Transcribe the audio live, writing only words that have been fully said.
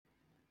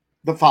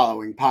The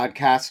following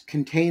podcast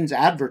contains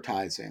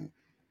advertising.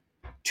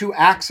 To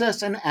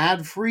access an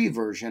ad-free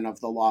version of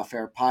the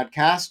Lawfare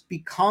podcast,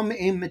 become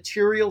a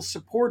material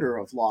supporter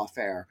of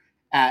Lawfare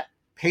at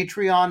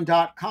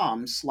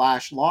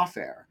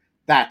patreon.com/lawfare.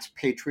 That's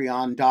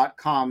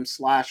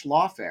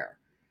patreon.com/lawfare.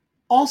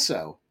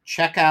 Also,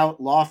 check out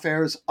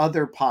Lawfare's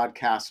other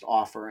podcast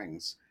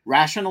offerings: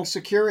 Rational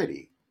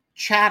Security,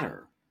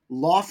 Chatter,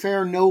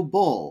 Lawfare No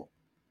Bull,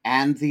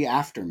 and The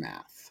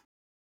Aftermath.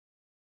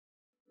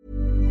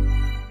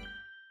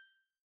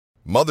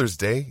 Mother's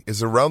Day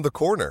is around the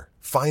corner.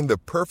 Find the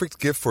perfect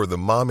gift for the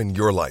mom in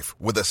your life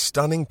with a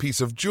stunning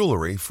piece of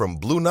jewelry from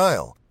Blue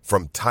Nile.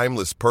 From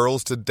timeless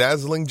pearls to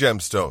dazzling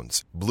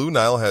gemstones, Blue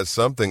Nile has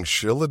something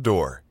she'll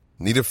adore.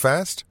 Need it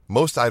fast?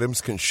 Most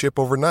items can ship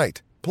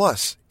overnight.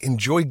 Plus,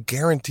 enjoy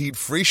guaranteed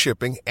free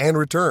shipping and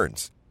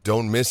returns.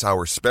 Don't miss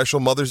our special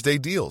Mother's Day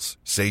deals.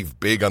 Save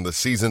big on the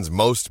season's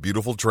most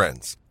beautiful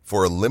trends.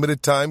 For a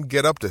limited time,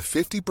 get up to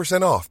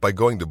 50% off by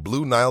going to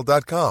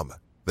BlueNile.com.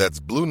 That's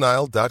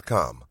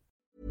BlueNile.com.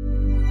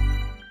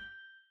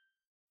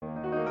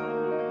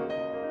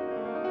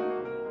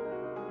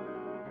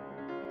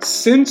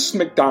 Since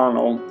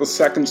McDonnell, the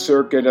Second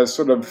Circuit has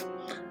sort of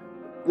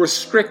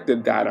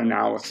restricted that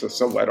analysis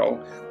a little,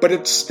 but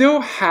it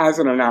still has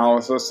an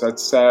analysis that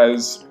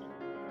says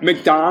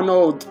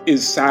McDonnell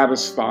is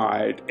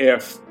satisfied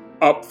if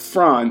up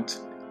front,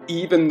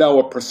 even though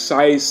a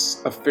precise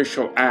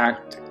official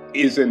act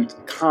isn't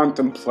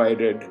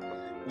contemplated,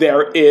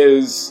 there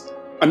is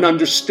an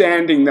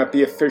understanding that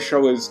the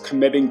official is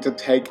committing to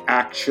take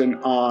action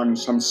on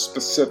some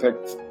specific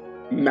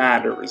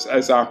matters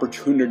as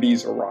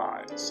opportunities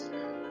arise.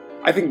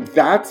 I think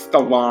that's the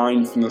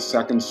line from the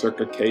Second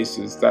Circuit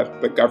cases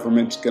that the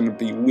government's going to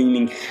be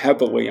leaning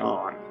heavily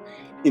on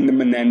in the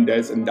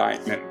Menendez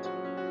indictment.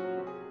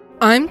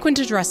 I'm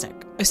Quinta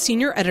Dressick, a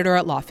senior editor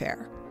at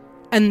Lawfare,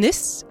 and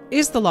this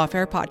is the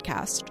Lawfare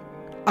Podcast,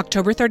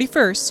 October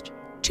 31st,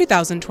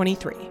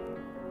 2023.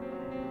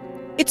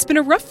 It's been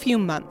a rough few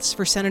months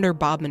for Senator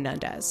Bob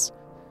Menendez.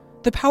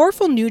 The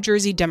powerful New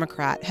Jersey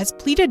Democrat has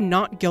pleaded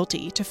not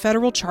guilty to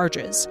federal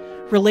charges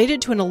related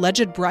to an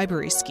alleged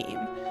bribery scheme,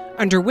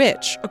 under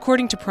which,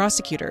 according to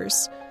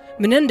prosecutors,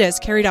 Menendez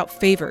carried out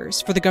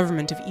favors for the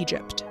government of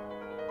Egypt.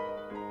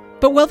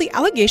 But while the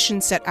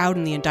allegations set out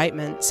in the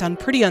indictment sound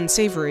pretty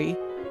unsavory,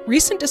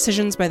 recent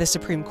decisions by the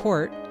Supreme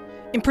Court,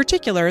 in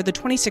particular the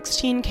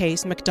 2016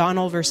 case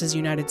McDonnell v.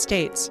 United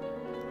States,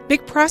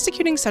 make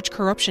prosecuting such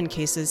corruption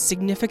cases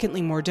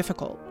significantly more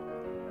difficult.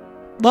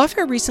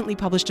 Lawfare recently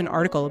published an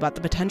article about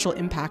the potential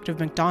impact of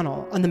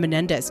McDonnell on the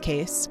Menendez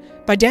case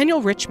by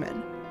Daniel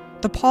Richman,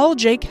 the Paul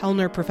J.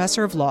 Kellner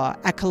Professor of Law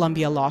at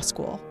Columbia Law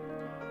School.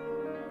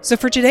 So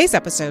for today's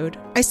episode,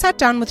 I sat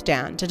down with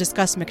Dan to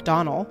discuss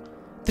McDonnell,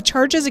 the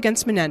charges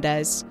against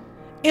Menendez,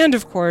 and,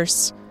 of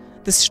course,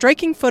 the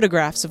striking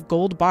photographs of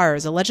gold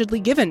bars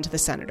allegedly given to the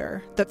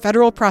senator that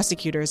federal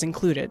prosecutors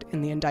included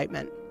in the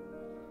indictment.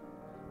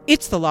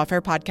 It's the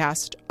Lawfare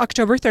Podcast,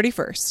 October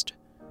 31st.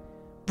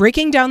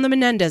 Breaking down the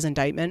Menendez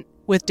indictment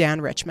with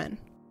Dan Richman.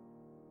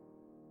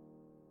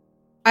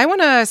 I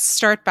want to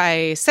start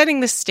by setting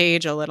the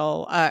stage a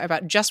little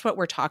about just what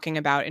we're talking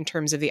about in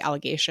terms of the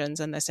allegations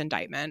in this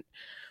indictment.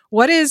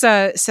 What is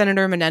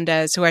Senator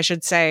Menendez, who I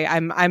should say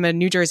I'm a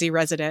New Jersey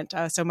resident,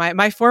 so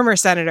my former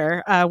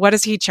senator, what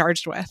is he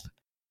charged with?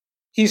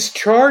 He's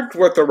charged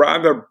with a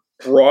rather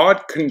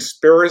broad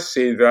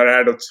conspiracy that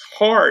at its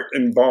heart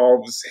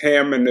involves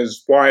him and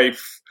his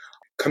wife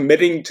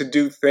committing to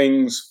do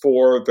things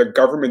for the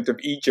government of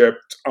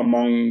Egypt,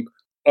 among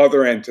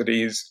other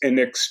entities, in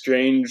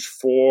exchange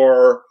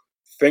for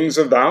things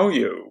of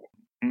value: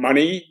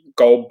 money,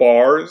 gold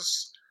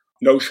bars,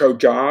 no-show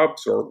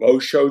jobs or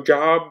low-show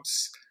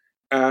jobs,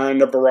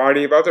 and a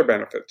variety of other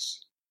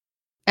benefits.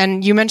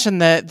 And you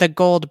mentioned the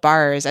gold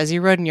bars. As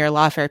you wrote in your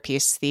Lawfare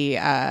piece,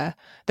 the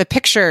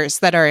pictures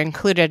that are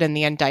included in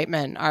the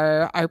indictment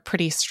are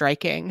pretty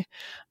striking.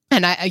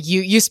 And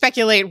you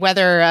speculate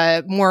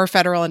whether more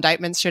federal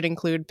indictments should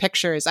include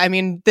pictures. I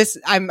mean,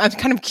 I'm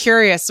kind of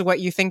curious what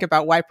you think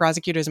about why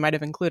prosecutors might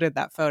have included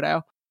that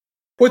photo.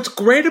 What's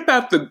great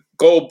about the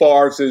gold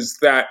bars is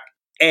that,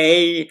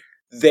 A,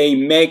 they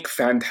make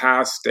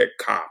fantastic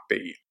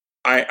copy.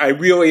 I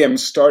really am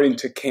starting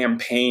to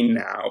campaign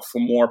now for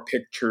more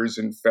pictures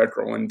in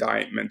federal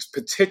indictments,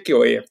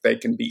 particularly if they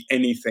can be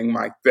anything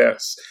like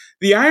this.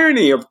 The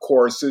irony, of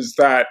course, is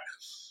that,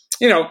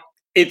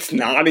 it's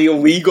not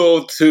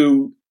illegal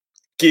to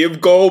give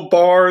gold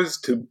bars,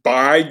 to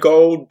buy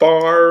gold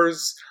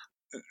bars.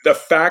 The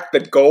fact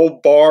that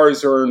gold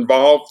bars are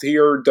involved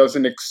here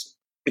doesn't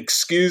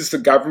excuse the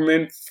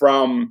government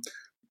from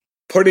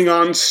putting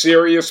on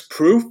serious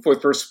proof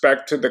with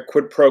respect to the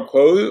quid pro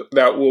quo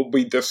that we'll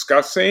be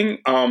discussing.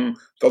 The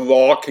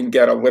law can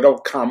get a little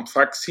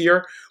complex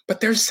here,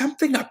 but there's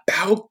something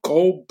about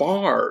gold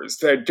bars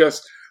that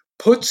just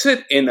puts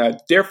it in a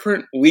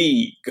different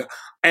league.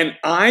 And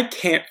I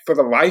can't, for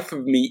the life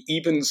of me,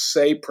 even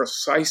say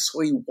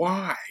precisely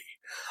why.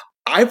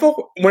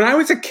 When I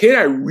was a kid,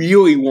 I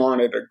really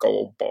wanted a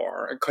gold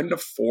bar. I couldn't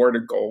afford a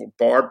gold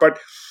bar, but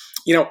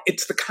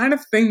it's the kind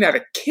of thing that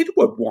a kid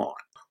would want.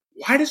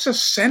 Why does a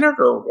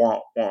senator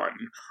want one?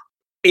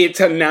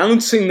 It's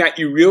announcing that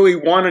you really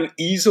want an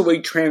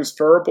easily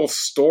transferable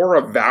store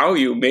of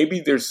value. Maybe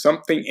there's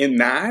something in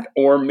that,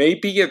 or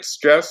maybe it's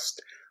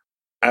just,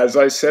 as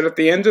I said at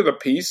the end of the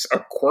piece, a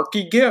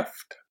quirky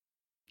gift.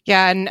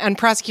 Yeah, and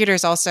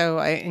prosecutors also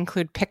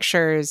include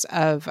pictures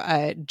of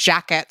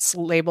jackets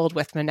labeled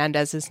with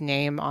Menendez's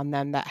name on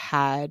them that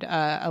had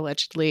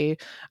allegedly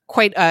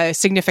quite a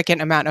significant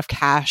amount of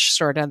cash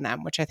stored in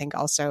them, which I think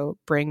also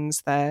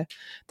brings the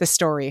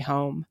story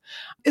home.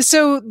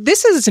 So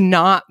this is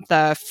not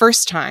the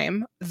first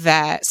time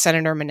that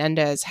Senator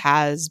Menendez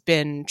has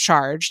been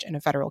charged in a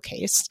federal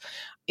case.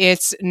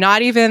 It's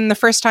not even the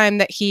first time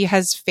that he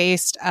has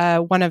faced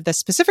one of the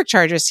specific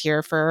charges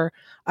here for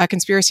a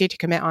conspiracy to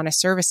commit honest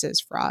services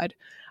fraud.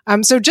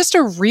 So just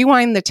to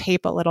rewind the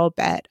tape a little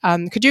bit,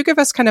 could you give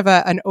us kind of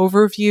an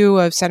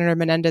overview of Senator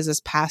Menendez's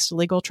past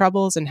legal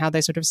troubles and how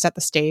they sort of set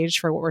the stage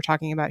for what we're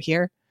talking about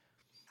here?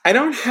 I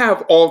don't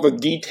have all the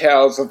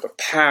details of the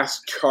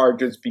past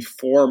charges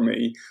before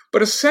me,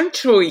 but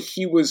essentially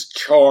he was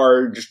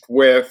charged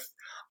with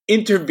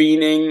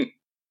intervening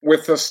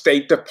with the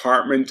State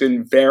Department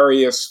in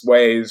various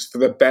ways for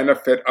the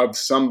benefit of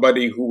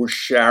somebody who was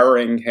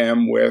sharing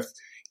him with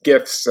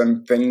gifts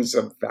and things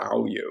of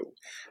value.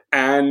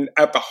 And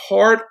at the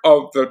heart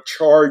of the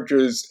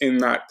charges in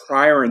that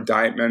prior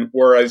indictment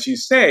were, as you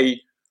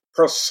say,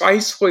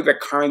 precisely the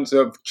kinds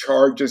of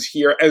charges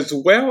here, as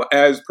well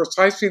as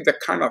precisely the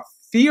kind of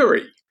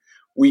theory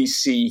we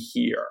see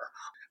here.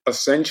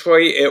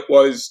 Essentially, it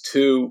was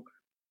to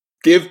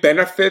give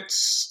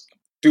benefits,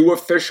 do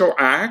official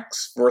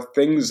acts for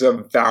things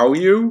of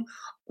value.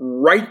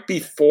 Right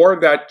before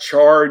that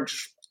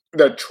charge,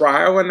 the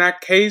trial in that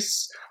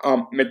case,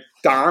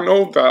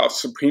 McDonald, the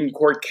Supreme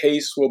Court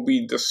case we'll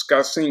be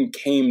discussing,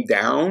 came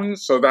down.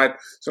 So that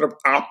sort of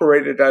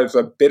operated as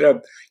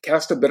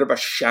cast a bit of a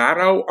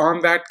shadow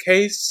on that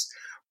case.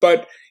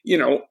 But,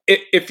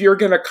 if you're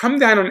going to come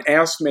down and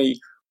ask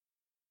me,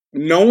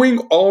 knowing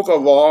all the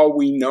law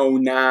we know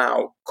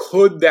now,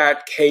 could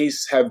that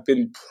case have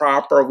been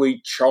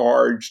properly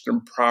charged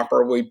and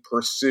properly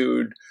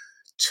pursued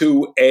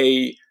to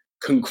a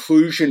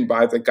conclusion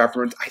by the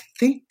government? I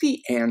think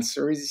the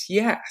answer is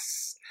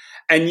yes.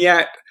 And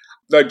yet,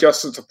 the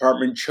Justice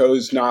Department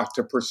chose not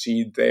to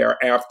proceed there.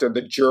 After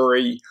the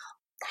jury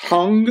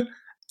hung,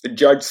 the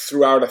judge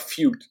threw out a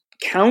few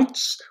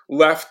counts,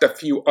 left a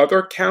few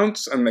other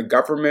counts, and the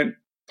government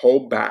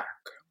pulled back.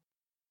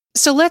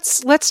 So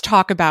let's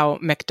talk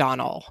about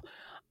McDonald.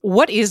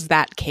 What is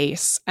that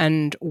case,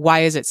 and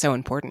why is it so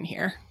important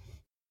here?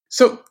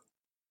 So,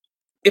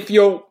 if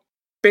you'll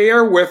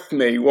bear with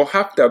me, we'll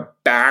have to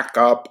back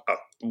up a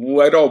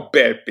little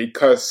bit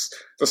because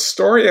the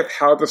story of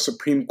how the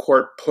Supreme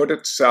Court put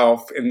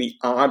itself in the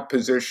odd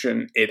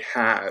position it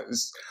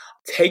has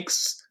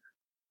takes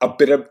a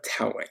bit of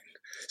telling.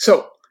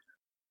 So,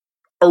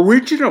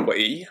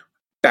 originally,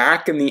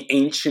 back in the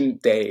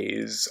ancient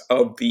days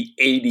of the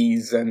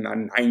 80s and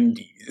the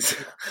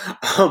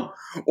 90s,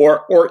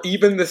 or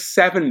even the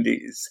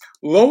 70s,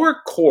 lower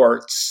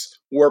courts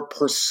were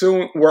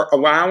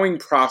allowing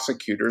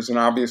prosecutors, and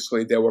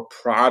obviously they were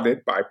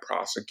prodded by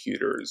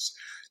prosecutors,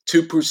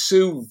 to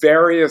pursue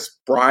various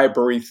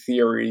bribery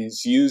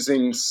theories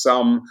using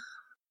some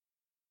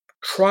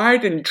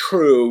tried and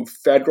true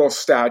federal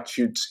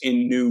statutes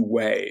in new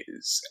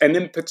ways. And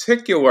in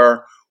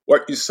particular,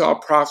 what you saw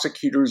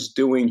prosecutors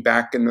doing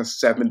back in the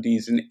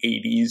 70s and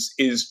 80s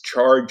is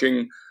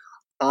charging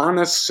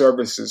honest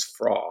services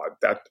fraud,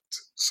 that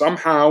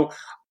somehow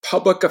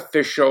public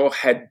official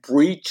had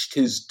breached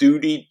his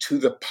duty to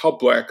the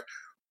public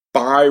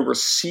by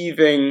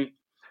receiving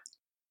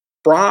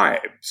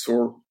bribes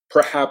or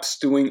perhaps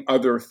doing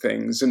other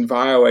things in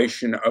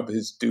violation of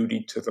his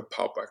duty to the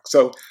public.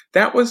 So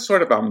that was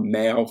sort of a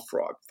mail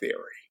fraud theory.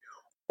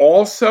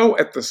 Also,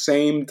 at the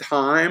same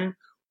time,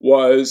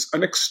 was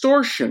an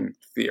extortion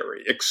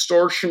theory.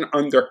 Extortion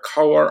under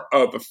color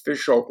of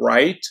official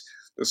right,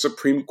 the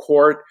Supreme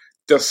Court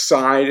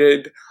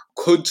decided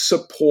could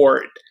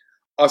support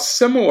a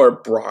similar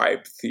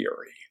bribe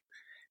theory.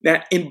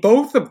 Now, in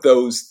both of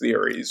those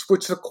theories,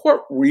 which the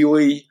court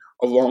really,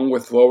 along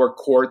with lower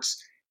courts,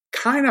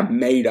 kind of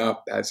made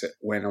up as it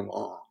went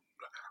along.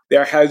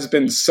 There has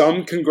been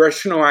some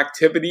congressional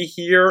activity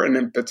here, and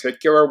in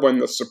particular when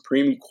the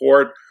Supreme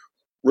Court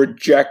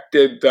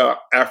rejected the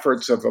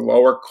efforts of the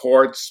lower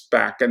courts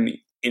back in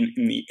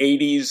the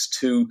 80s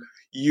to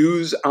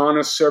use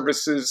honest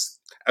services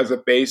as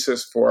a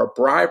basis for a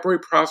bribery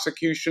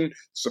prosecution. The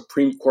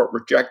Supreme Court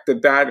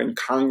rejected that and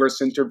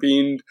Congress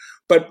intervened.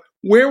 But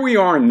where we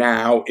are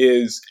now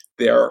is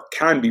there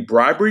can be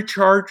bribery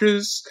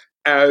charges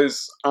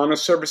as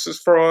honest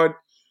services fraud,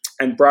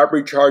 and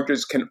bribery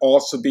charges can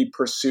also be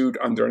pursued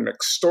under an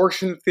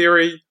extortion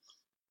theory.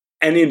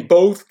 And in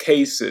both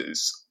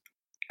cases,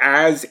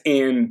 as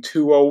in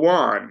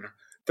 201,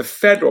 the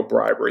federal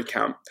bribery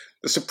count,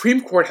 the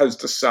Supreme Court has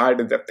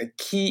decided that the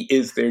key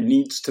is there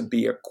needs to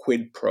be a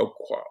quid pro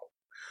quo.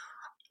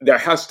 There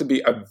has to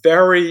be a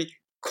very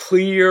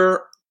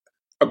clear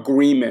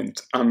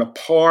agreement on the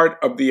part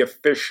of the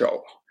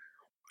official,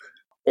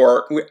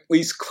 or at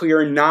least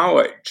clear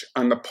knowledge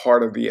on the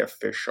part of the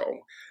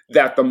official,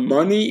 that the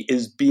money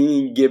is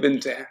being given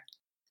to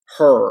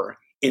her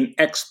in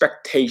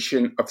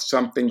expectation of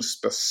something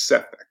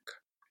specific.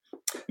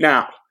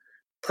 Now,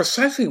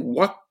 precisely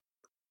what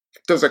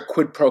does a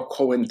quid pro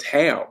quo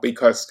entail?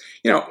 Because,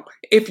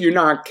 if you're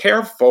not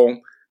careful,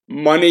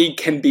 money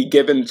can be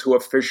given to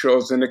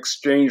officials in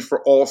exchange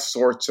for all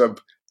sorts of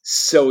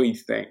silly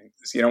things.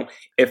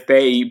 If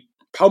a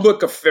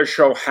public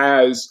official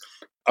has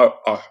a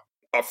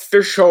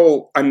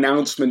official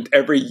announcement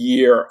every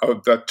year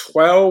of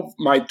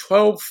my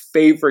 12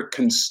 favorite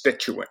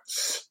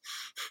constituents,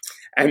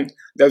 and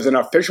there's an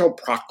official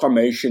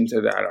proclamation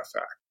to that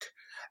effect,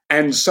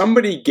 and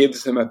somebody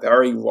gives him a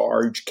very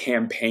large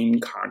campaign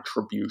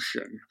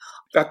contribution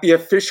that the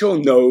official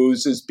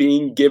knows is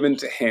being given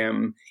to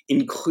him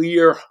in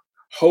clear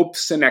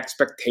hopes and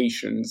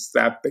expectations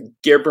that the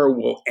giver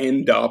will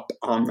end up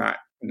on that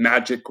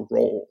magic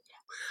roll.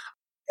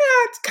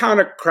 Yeah, it's kind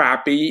of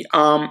crappy.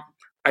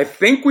 I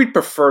think we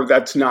prefer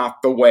that's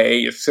not the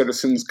way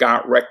citizens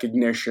got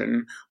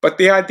recognition, but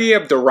the idea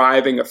of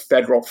deriving a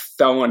federal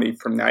felony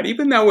from that,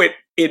 even though it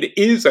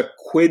is a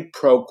quid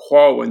pro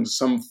quo in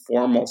some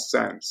formal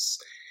sense,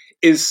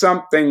 is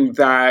something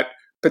that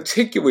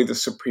particularly the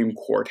Supreme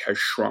Court has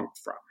shrunk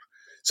from.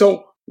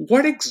 So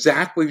what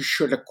exactly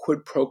should a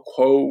quid pro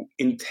quo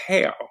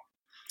entail?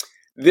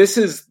 This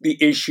is the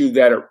issue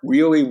that it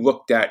really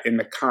looked at in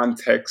the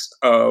context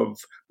of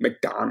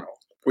McDonald,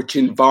 which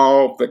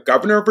involved the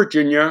governor of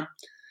Virginia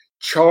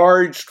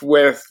charged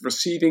with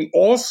receiving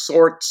all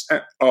sorts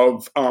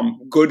of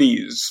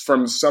goodies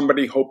from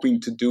somebody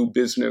hoping to do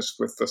business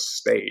with the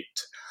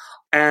state,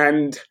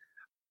 and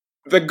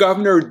the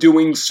governor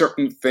doing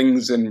certain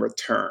things in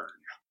return.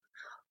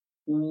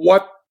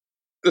 What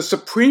the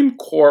Supreme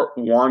Court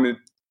wanted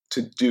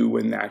to do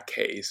in that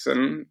case,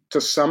 and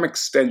to some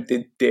extent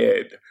it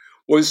did,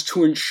 was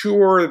to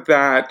ensure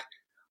that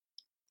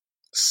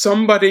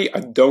somebody,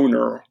 a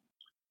donor,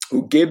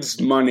 who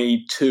gives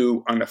money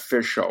to an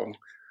official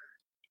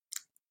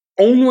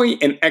only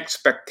in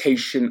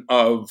expectation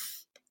of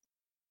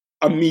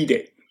a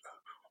meeting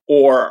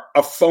or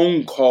a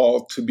phone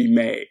call to be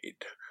made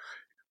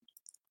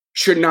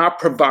should not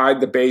provide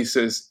the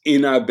basis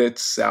in of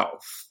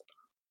itself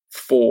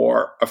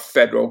for a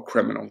federal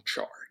criminal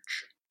charge.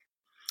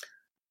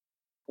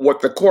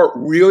 What the court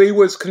really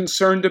was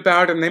concerned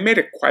about, and they made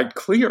it quite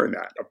clear in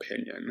that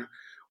opinion,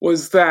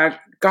 was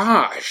that,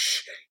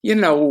 gosh,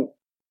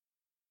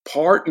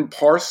 part and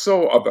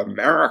parcel of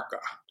America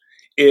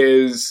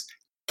is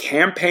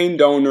campaign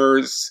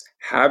donors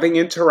having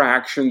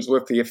interactions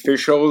with the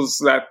officials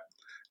that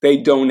they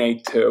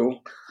donate to,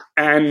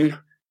 and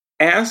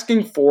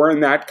asking for,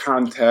 in that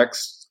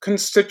context,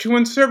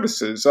 constituent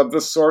services of the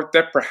sort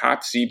that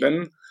perhaps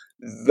even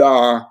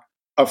the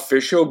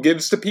official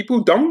gives to people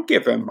who don't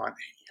give him money.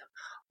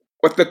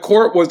 What the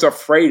court was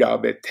afraid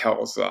of, it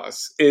tells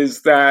us,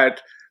 is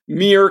that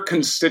mere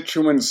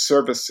constituent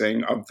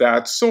servicing of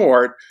that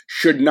sort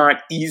should not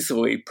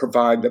easily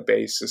provide the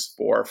basis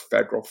for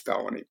federal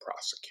felony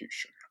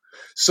prosecution.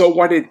 So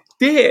what it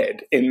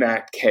did in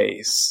that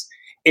case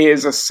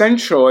is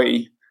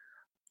essentially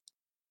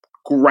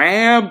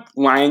grab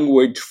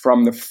language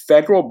from the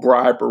federal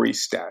bribery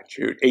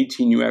statute,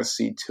 18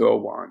 U.S.C.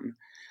 201,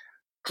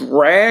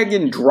 drag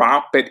and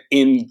drop it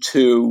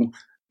into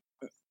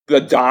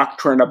the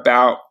doctrine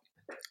about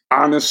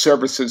honest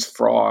services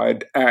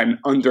fraud and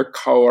under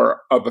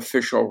color of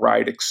official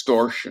right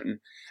extortion,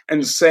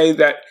 and say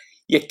that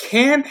you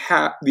can't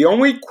have, the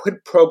only quid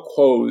pro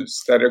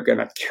quos that are going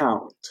to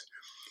count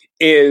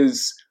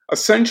is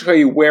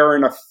essentially where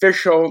an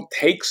official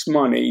takes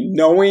money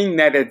knowing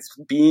that it's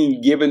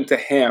being given to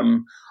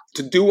him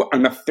to do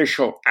an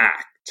official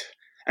act.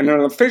 And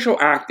an official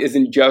act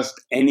isn't just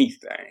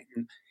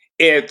anything.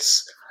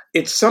 It's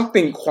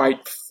something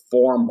quite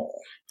formal.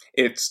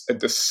 It's a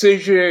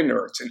decision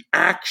or it's an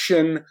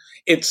action.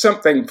 It's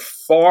something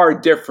far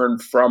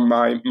different from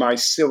my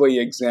silly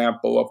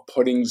example of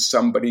putting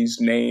somebody's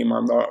name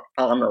on the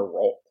honor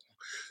roll.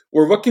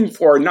 We're looking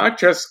for not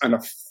just an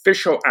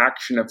official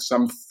action of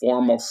some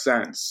formal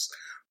sense,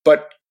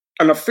 but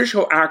an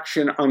official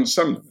action on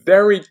some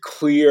very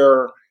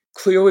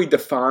clearly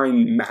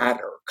defined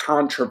matter,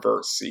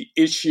 controversy,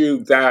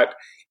 issue that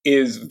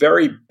is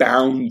very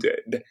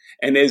bounded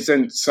and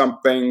isn't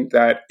something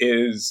that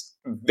is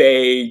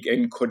vague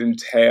and could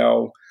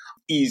entail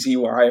easy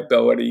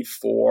liability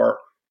for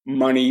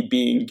money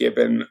being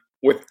given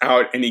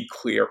without any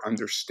clear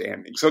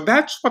understanding. So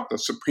that's what the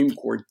Supreme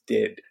Court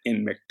did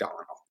in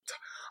McDonald.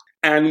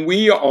 And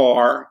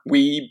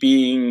we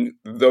being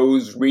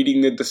those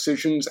reading the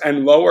decisions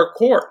and lower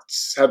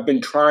courts, have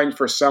been trying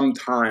for some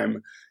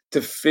time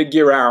to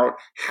figure out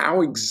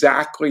how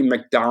exactly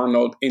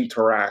McDonald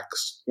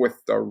interacts with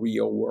the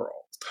real world.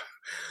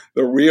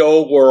 The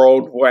real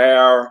world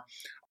where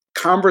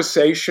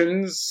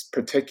conversations,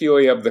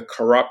 particularly of the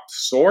corrupt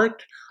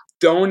sort,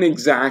 don't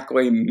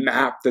exactly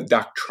map the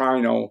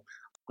doctrinal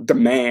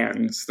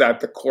demands that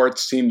the court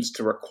seems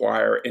to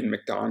require in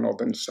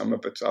McDonald and some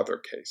of its other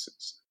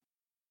cases.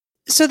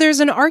 So there's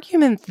an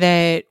argument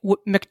that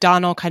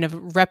McDonald kind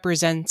of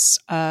represents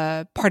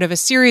part of a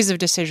series of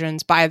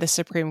decisions by the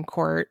Supreme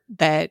Court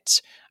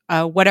that,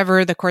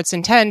 whatever the court's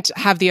intent,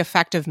 have the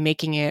effect of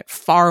making it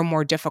far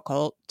more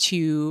difficult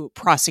to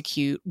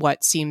prosecute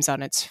what seems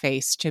on its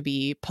face to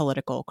be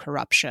political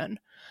corruption.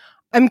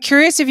 I'm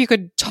curious if you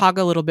could talk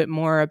a little bit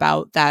more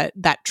about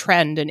that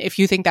trend and if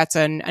you think that's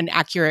an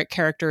accurate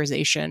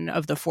characterization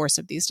of the force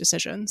of these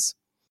decisions.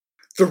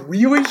 The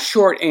really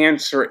short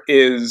answer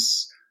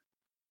is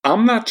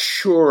I'm not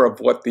sure of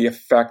what the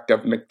effect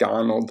of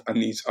McDonald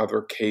and these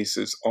other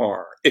cases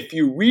are. If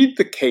you read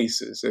the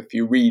cases, if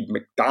you read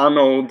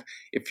McDonald,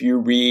 if you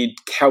read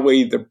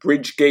Kelly, the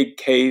Bridgegate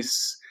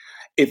case,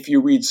 if you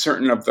read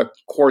certain of the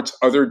court's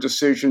other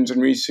decisions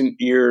in recent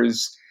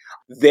years,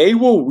 they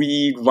will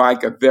read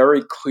like a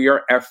very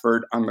clear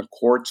effort on the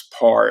court's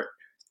part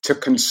to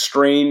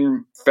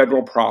constrain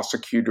federal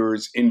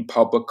prosecutors in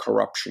public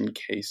corruption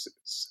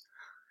cases.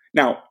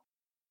 Now,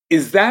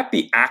 is that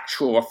the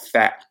actual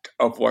effect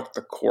of what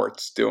the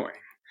court's doing?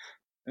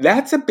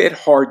 That's a bit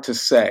hard to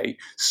say.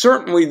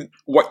 Certainly,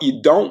 what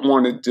you don't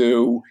want to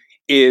do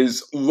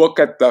is look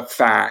at the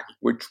fact,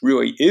 which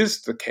really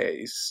is the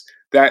case,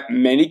 that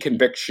many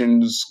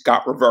convictions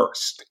got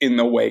reversed in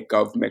the wake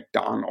of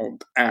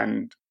McDonald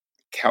and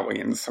Kelly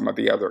and some of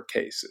the other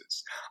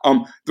cases.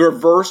 The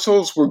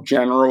reversals were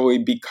generally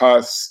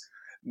because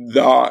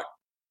the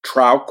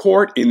trial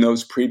court in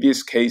those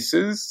previous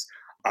cases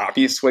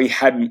obviously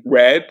hadn't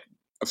read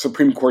a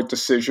Supreme Court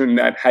decision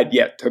that had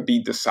yet to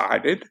be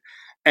decided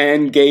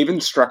and gave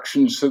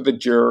instructions to the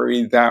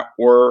jury that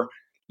were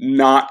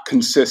not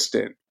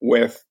consistent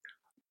with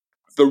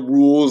the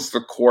rules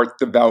the court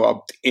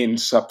developed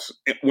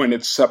when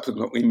it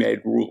subsequently made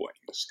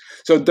rulings.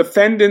 So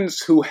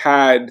defendants who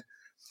had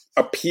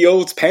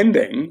appeals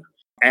pending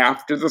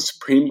after the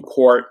Supreme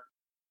Court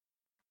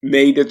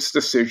made its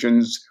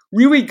decisions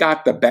really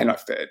got the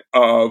benefit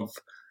of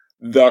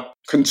the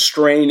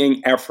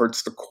constraining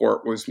efforts the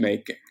court was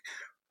making.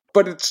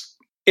 But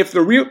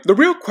the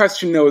real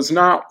question, though, is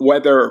not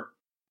whether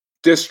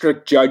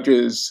district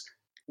judges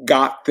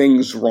got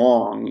things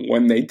wrong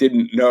when they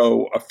didn't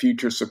know a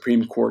future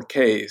Supreme Court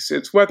case.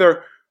 It's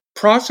whether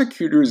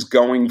prosecutors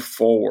going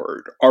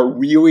forward are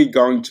really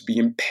going to be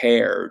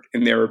impaired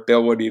in their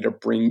ability to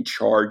bring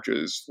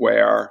charges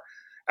where,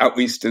 at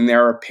least in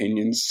their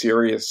opinion,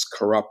 serious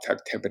corrupt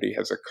activity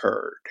has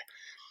occurred.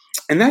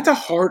 And that's a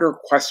harder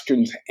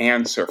question to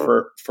answer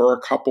for a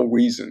couple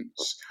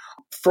reasons.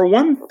 For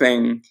one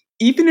thing,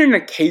 even in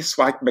a case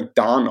like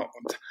McDonald,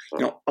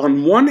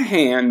 on one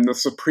hand, the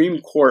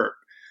Supreme Court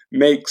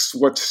makes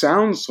what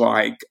sounds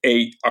like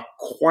a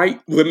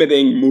quite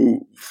limiting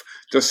move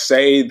to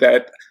say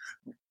that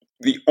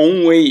the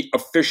only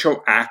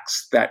official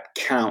acts that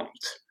count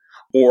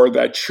or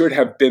that should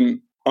have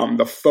been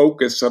the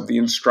focus of the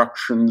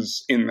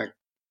instructions in the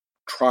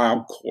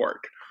trial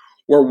court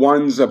were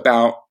ones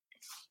about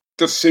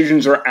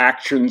decisions or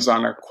actions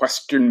on a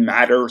question,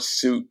 matter,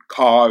 suit,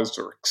 cause,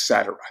 or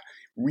etc.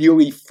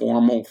 Really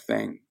formal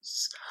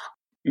things,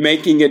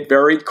 making it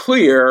very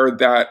clear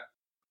that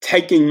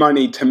taking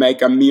money to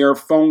make a mere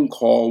phone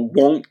call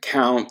won't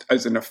count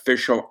as an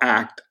official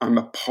act on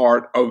the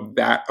part of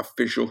that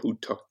official who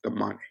took the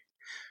money.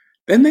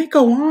 Then they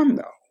go on,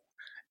 though,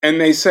 and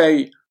they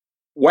say,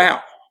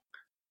 well,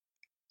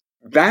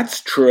 that's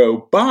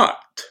true, but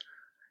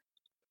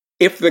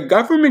if the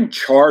government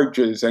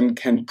charges and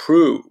can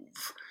prove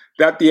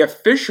that the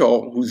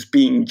official who's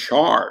being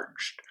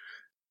charged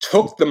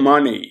took the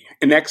money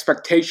in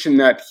expectation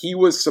that he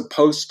was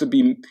supposed to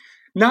be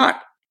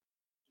not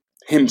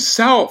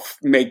himself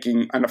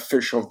making an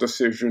official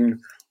decision,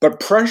 but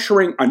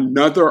pressuring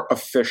another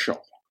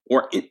official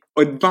or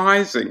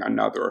advising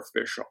another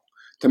official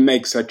to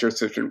make such a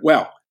decision,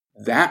 well,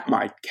 that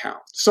might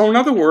count. So in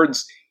other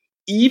words,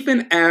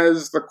 even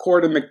as the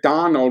court of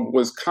McDonald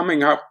was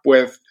coming up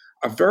with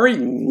a very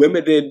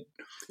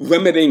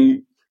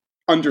limiting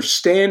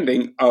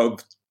understanding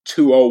of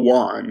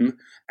 201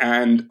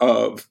 and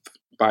of,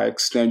 by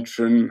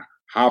extension,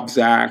 Hobbs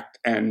Act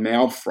and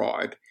mail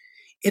fraud,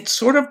 it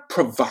sort of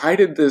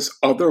provided this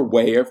other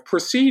way of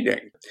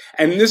proceeding.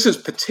 And this is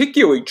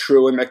particularly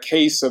true in the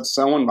case of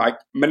someone like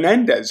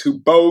Menendez, who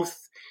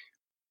both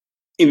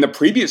in the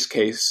previous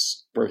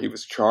case where he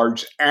was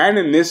charged and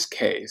in this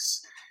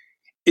case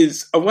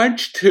is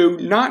alleged to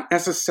not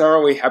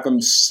necessarily have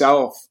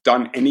himself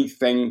done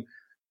anything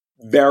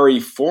very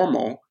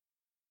formal,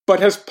 but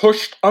has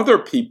pushed other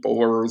people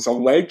or is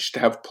alleged to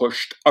have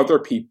pushed other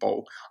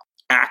people,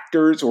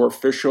 actors or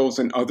officials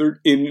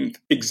in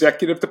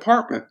executive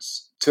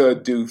departments to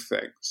do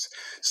things.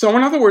 So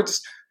in other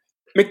words,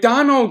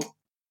 McDonald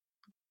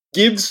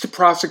gives to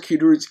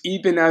prosecutors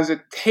even as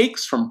it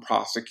takes from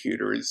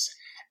prosecutors.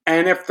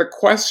 And if the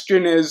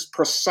question is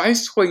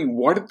precisely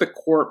what did the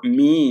court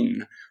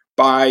mean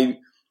by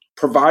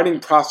providing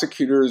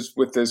prosecutors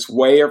with this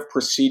way of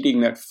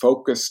proceeding that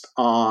focused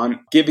on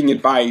giving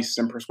advice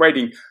and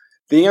persuading,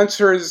 The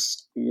answer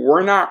is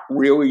we're not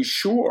really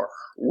sure.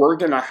 We're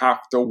going to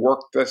have to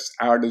work this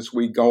out as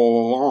we go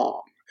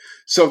along.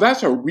 So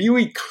that's a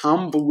really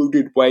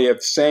convoluted way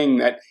of saying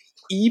that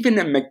even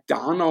in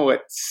McDonnell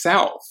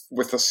itself,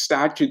 with the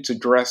statutes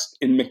addressed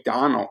in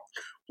McDonnell,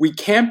 we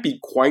can't be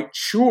quite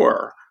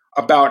sure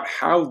about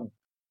how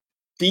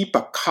deep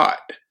a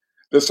cut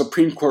the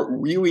Supreme Court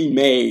really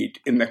made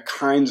in the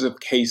kinds of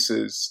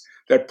cases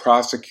that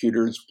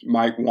prosecutors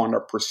might want to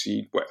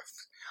proceed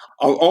with.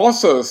 I'll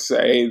also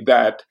say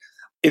that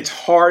it's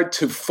hard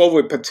to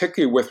fully,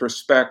 particularly with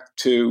respect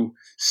to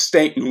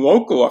state and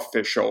local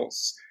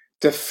officials,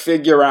 to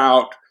figure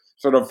out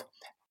sort of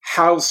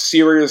how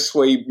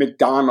seriously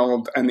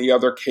McDonnell and the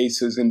other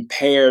cases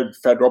impaired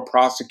federal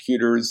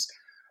prosecutors,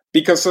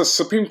 because the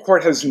Supreme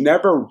Court has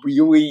never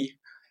really,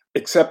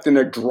 except in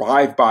a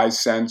drive-by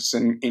sense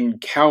in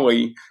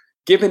Kelly,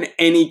 given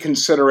any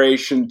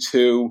consideration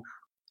to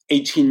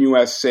 18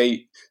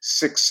 U.S.C.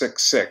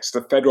 666,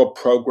 the federal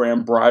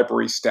program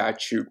bribery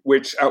statute,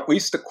 which, at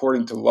least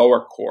according to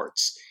lower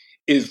courts,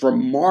 is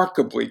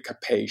remarkably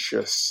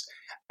capacious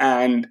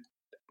and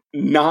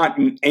not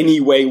in any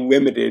way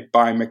limited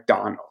by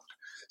McDonnell.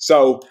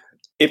 So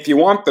if you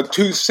want the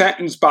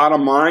two-sentence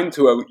bottom line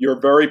to your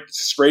very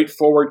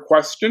straightforward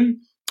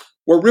question,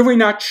 we're really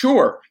not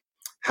sure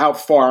how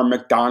far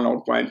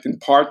McDonnell went, in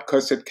part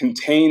because it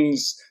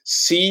contains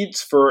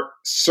seeds for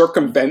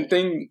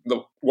circumventing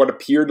what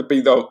appeared to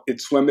be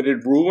its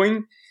limited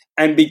ruling,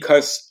 and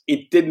because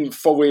it didn't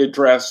fully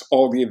address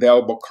all the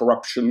available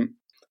corruption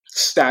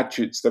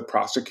statutes that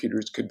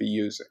prosecutors could be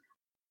using.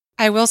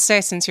 I will say,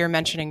 since you're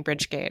mentioning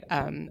Bridgegate,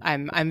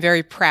 I'm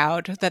very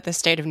proud that the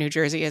state of New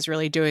Jersey is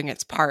really doing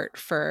its part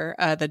for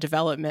the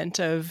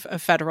development of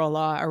federal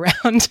law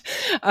around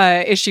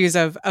issues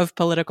of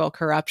political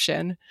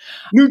corruption.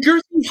 New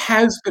Jersey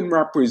has been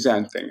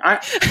representing.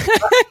 I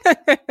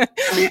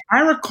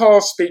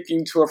recall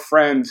speaking to a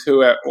friend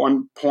who at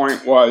one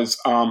point was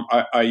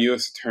a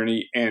U.S.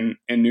 attorney in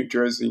New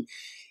Jersey.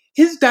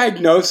 His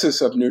diagnosis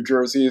of New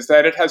Jersey is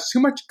that it has too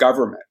much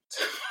government.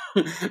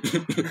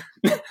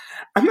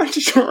 I'm not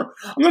sure.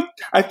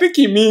 I think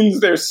he means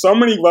there's so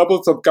many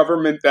levels of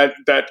government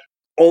that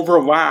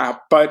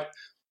overlap, but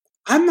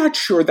I'm not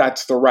sure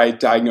that's the right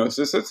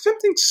diagnosis. There's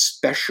something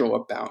special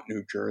about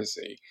New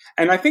Jersey.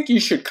 And I think you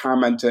should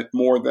comment it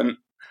more than,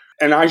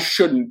 and I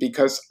shouldn't,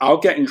 because I'll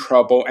get in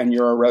trouble and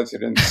you're a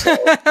resident. So.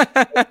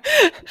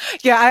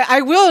 Yeah,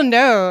 I will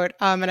note,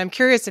 and I'm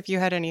curious if you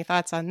had any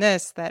thoughts on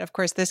this, that of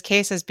course this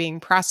case is being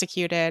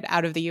prosecuted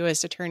out of the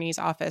U.S. Attorney's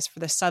Office for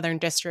the Southern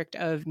District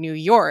of New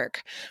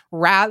York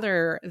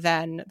rather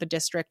than the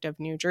District of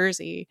New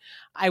Jersey.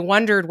 I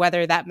wondered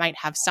whether that might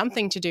have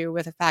something to do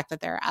with the fact that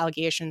there are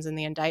allegations in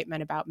the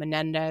indictment about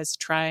Menendez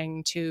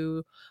trying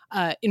to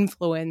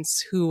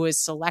influence who was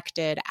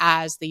selected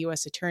as the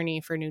U.S.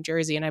 Attorney for New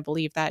Jersey. And I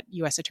believe that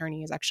U.S.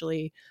 Attorney is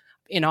actually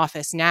in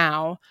office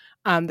now,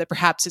 that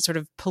perhaps it sort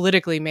of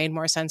politically made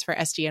more sense for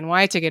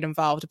SDNY to get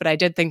involved. But I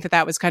did think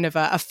that was kind of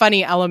a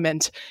funny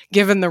element,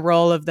 given the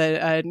role of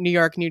the New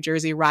York-New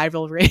Jersey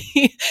rivalry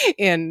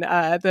in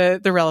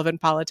the relevant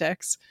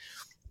politics.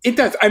 It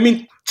does. I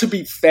mean, to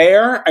be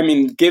fair,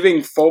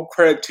 giving full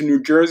credit to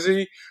New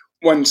Jersey,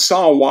 when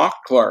Saul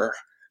Wachtler,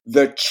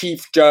 the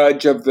chief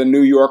judge of the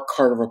New York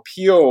Court of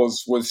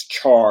Appeals, was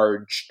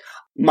charged,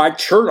 Mike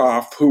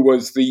Chertoff, who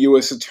was the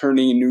U.S.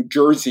 Attorney in New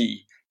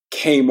Jersey,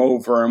 came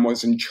over and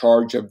was in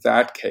charge of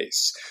that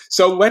case.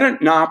 So let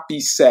it not be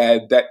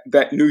said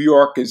that New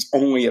York is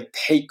only a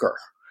taker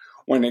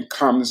when it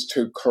comes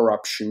to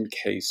corruption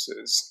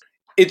cases.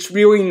 It's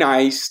really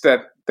nice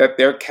that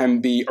there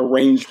can be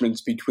arrangements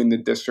between the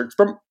districts.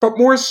 But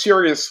more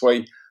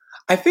seriously,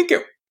 I think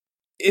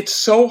it's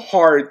so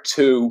hard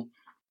to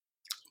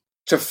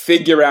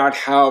figure out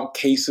how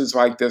cases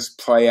like this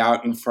play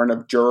out in front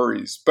of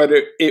juries. But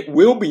it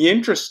will be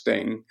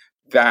interesting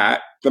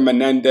that the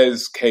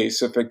Menendez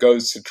case, if it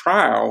goes to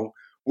trial,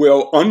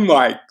 will,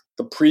 unlike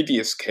the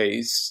previous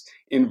case,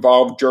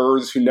 involve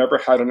jurors who never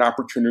had an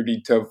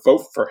opportunity to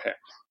vote for him.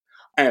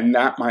 And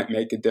that might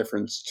make a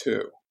difference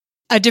too.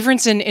 A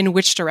difference in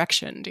which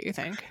direction, do you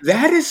think?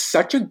 That is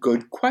such a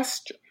good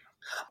question.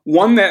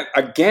 One that,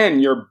 again,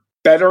 you're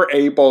better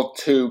able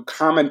to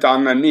comment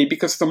on than me,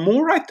 because the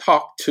more I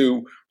talk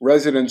to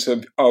residents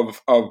of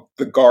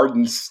the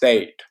Garden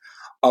State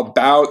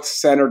about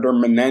Senator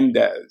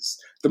Menendez,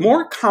 the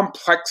more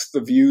complex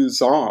the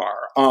views are.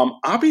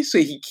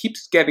 Obviously, he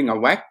keeps getting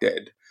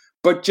elected,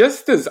 but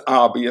just as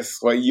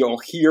obviously, you'll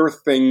hear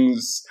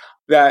things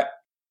that,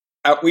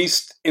 at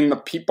least in the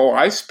people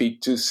I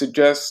speak to,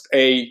 suggest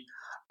a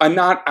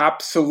not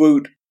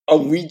absolute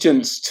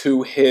allegiance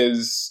to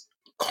his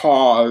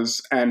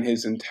cause and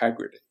his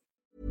integrity.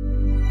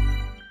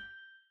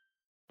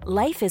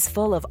 Life is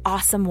full of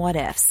awesome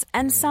what-ifs,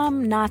 and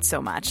some not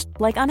so much,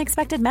 like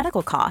unexpected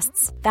medical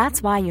costs.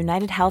 That's why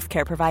United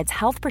Healthcare provides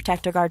Health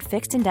Protector Guard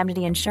fixed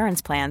indemnity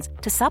insurance plans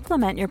to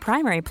supplement your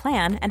primary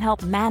plan and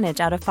help manage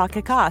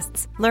out-of-pocket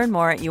costs. Learn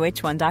more at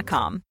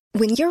uh1.com.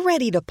 When you're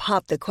ready to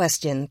pop the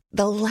question,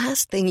 the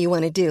last thing you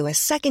want to do is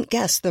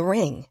second-guess the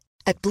ring.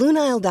 At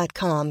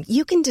BlueNile.com,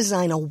 you can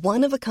design a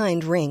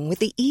one-of-a-kind ring with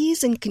the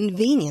ease and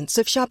convenience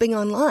of shopping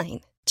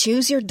online.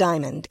 Choose your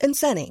diamond and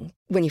setting.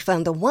 When you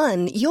find the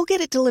one, you'll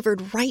get it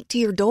delivered right to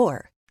your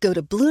door. Go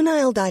to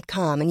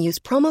BlueNile.com and use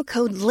promo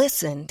code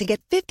LISTEN to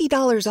get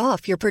 $50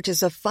 off your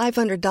purchase of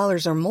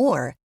 $500 or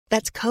more.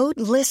 That's code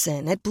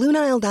LISTEN at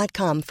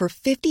BlueNile.com for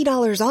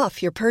 $50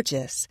 off your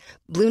purchase.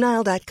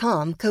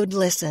 BlueNile.com, code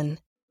LISTEN.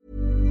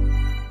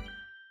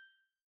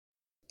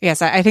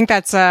 Yes, I think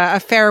that's a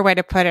fair way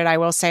to put it. I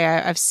will say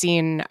I've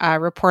seen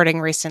reporting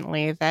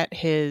recently that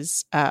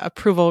his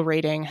approval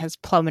rating has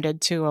plummeted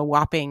to a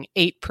whopping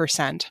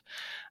 8%.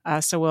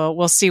 So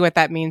we'll see what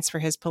that means for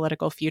his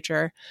political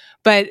future.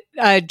 But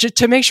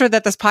to make sure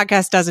that this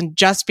podcast doesn't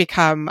just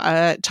become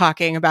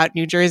talking about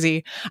New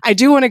Jersey, I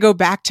do want to go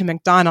back to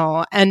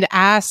McDonnell and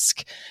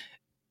ask,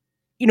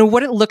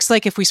 what it looks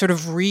like if we sort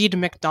of read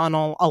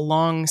McDonnell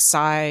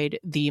alongside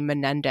the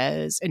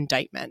Menendez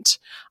indictment.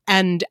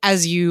 And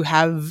as you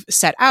have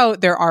set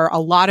out, there are a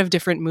lot of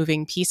different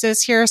moving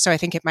pieces here. So I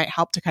think it might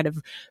help to kind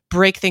of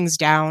break things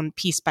down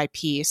piece by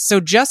piece.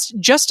 So just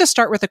to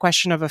start with the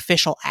question of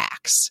official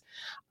acts,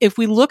 if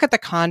we look at the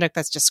conduct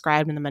that's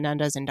described in the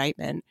Menendez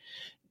indictment,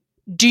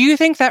 do you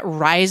think that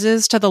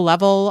rises to the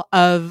level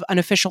of an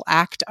official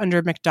act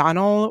under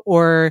McDonnell,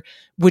 or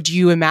would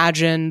you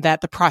imagine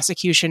that the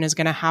prosecution is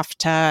going to have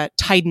to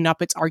tighten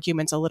up its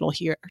arguments a little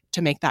here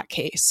to make that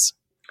case?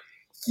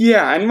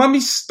 Yeah, and let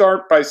me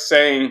start by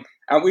saying,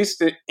 at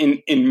least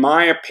in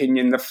my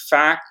opinion, the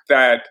fact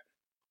that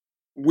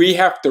we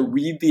have to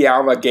read the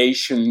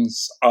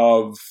allegations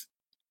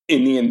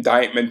in the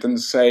indictment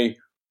and say,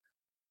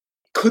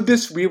 could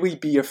this really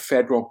be a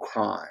federal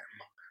crime?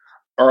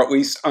 Or at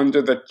least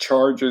under the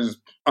charges,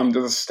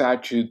 under the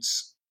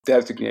statutes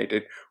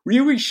designated,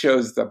 really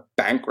shows the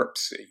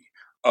bankruptcy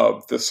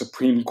of the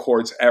Supreme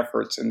Court's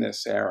efforts in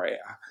this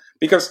area.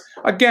 Because,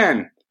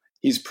 again,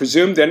 he's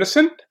presumed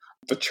innocent.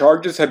 The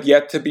charges have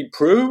yet to be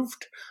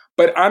proved.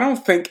 But I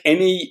don't think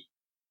any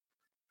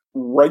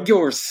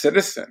regular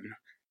citizen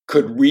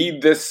could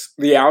read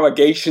the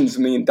allegations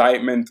in the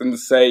indictment and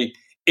say,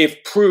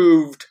 if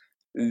proved,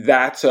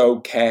 that's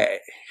okay.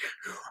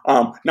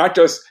 Not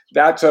just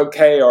that's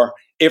okay, or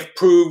if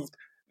proved,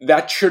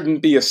 that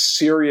shouldn't be a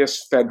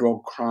serious federal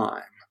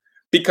crime.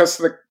 Because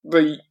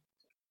the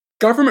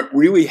government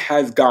really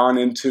has gone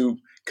into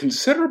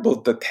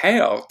considerable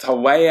detail to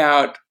lay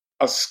out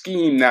a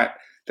scheme that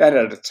at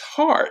its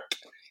heart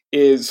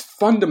is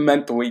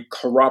fundamentally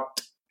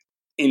corrupt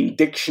in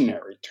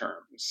dictionary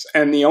terms.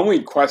 And the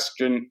only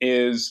question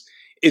is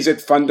it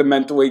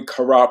fundamentally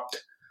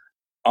corrupt,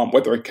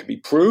 whether it can be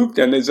proved,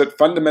 and is it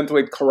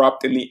fundamentally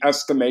corrupt in the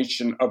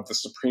estimation of the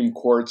Supreme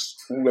Court's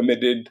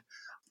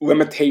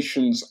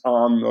limitations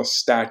on the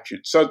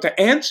statute? So to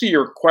answer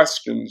your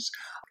questions,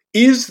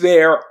 is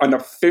there an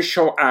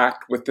official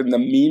act within the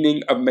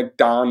meaning of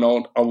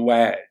McDonnell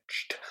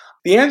alleged?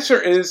 The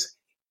answer is,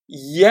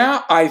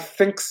 yeah, I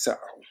think so.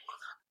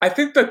 I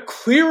think the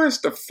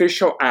clearest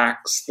official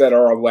acts that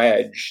are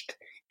alleged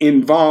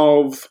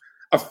involve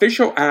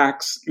official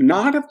acts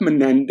not of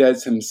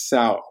Menendez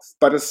himself,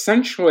 but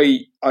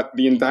essentially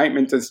the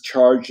indictment is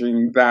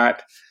charging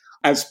that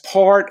as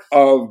part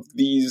of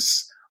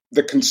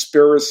the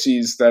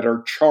conspiracies that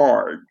are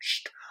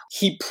charged,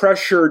 he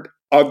pressured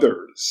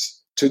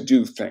others to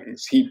do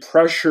things. He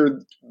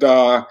pressured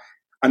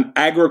an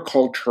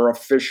agriculture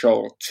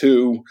official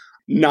to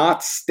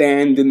not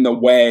stand in the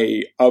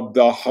way of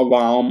the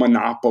halal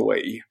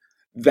monopoly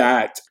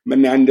that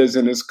Menendez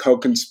and his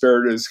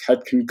co-conspirators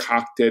had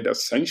concocted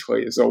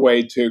essentially as a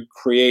way to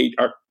create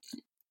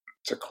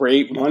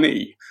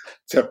money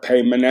to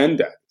pay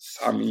Menendez.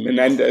 I mean,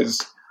 Menendez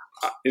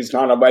is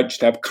not alleged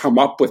to have come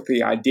up with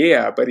the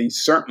idea, but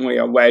he's certainly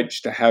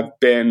alleged to have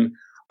been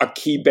a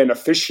key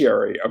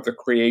beneficiary of the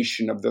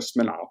creation of this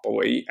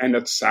monopoly. And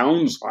it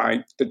sounds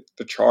like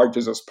the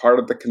charges as part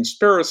of the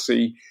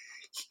conspiracy,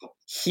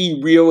 he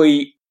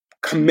really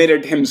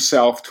committed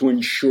himself to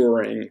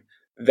ensuring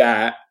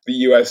that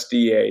the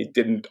USDA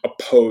didn't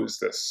oppose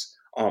this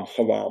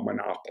halal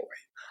monopoly.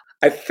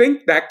 I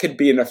think that could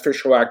be an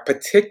official act,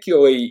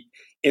 particularly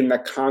in the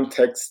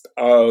context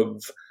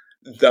of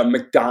the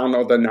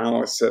McDonnell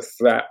analysis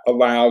that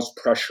allows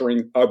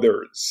pressuring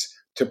others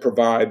to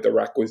provide the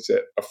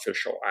requisite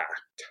official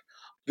act.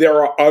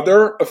 There are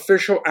other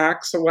official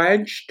acts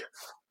alleged,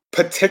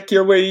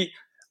 particularly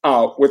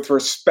with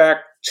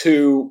respect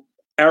to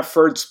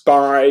efforts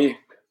by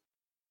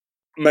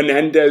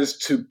Menendez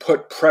to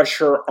put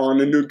pressure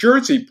on a New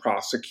Jersey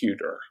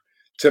prosecutor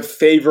to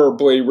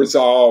favorably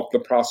resolve the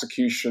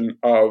prosecution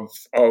of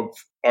a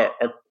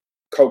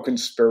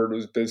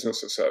co-conspirator's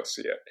business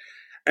associate.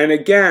 And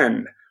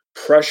again,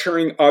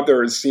 pressuring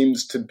others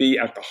seems to be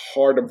at the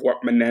heart of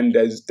what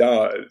Menendez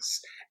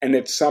does. And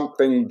it's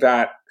something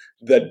that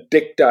the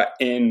dicta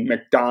in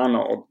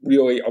McDonnell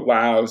really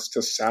allows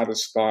to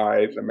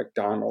satisfy the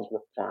McDonnell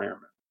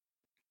requirement.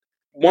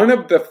 One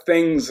of the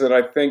things that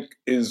I think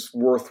is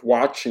worth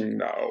watching,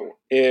 though,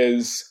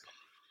 is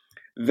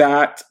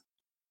that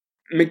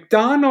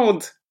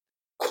McDonnell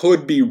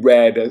could be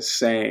read as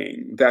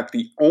saying that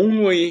the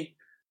only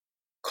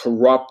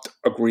corrupt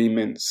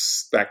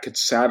agreements that could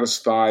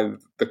satisfy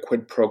the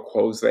quid pro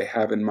quos they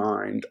have in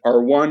mind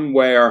are one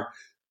where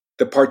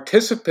the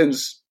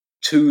participants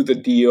to the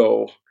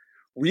deal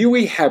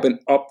really have an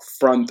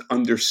upfront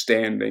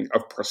understanding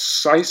of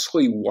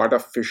precisely what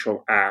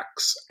official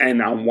acts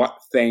and on what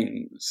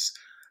things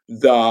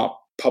the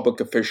public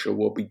official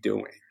will be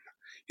doing.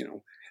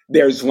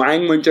 There's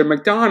language in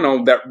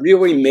McDonald that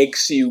really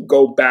makes you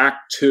go back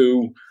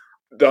to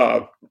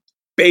the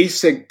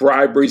basic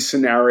bribery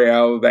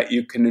scenario that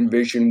you can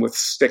envision with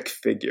stick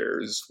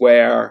figures,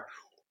 where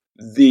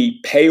the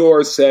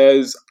payor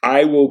says,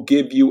 I will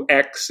give you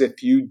X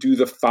if you do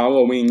the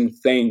following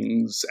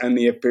things. And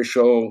the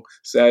official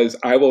says,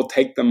 I will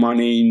take the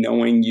money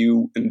knowing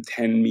you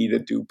intend me to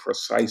do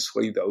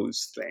precisely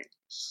those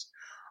things.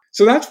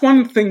 So that's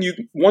one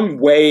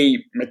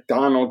way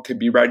McDonald could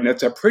be read, and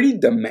it's a pretty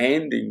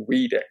demanding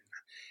reading.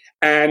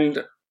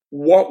 And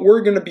what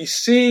we're going to be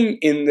seeing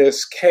in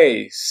this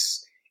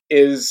case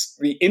is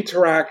the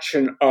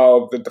interaction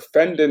of the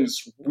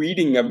defendant's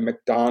reading of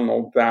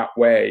McDonald that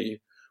way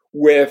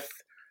with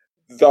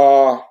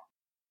the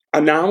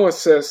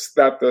analysis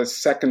that the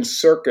Second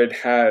Circuit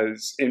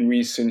has in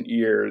recent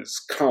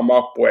years come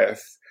up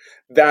with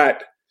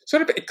that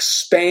sort of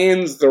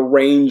expands the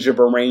range of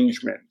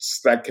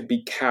arrangements that could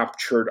be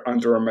captured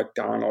under a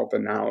McDonald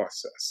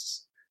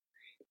analysis.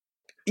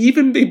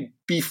 Even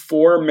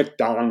before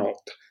McDonald,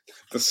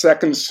 the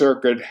Second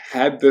Circuit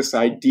had this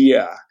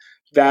idea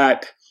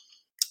that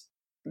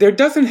there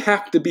doesn't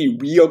have to be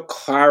real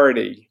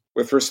clarity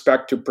with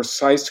respect to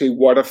precisely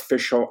what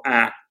official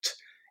act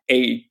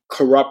a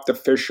corrupt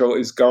official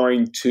is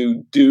going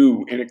to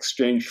do in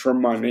exchange for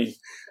money,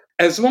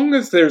 as long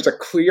as there's a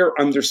clear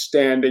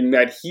understanding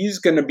that he's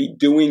going to be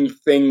doing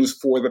things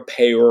for the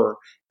payor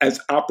as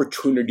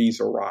opportunities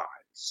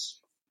arise.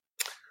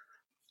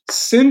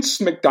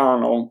 Since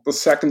McDonald, the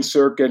Second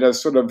Circuit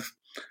has sort of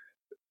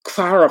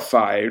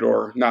clarified,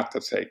 or not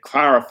to say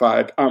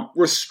clarified,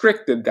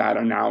 restricted that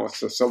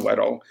analysis a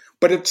little.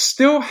 But it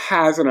still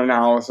has an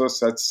analysis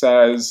that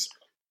says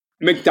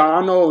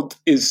McDonald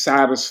is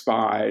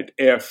satisfied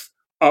if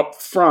up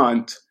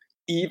front,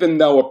 even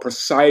though a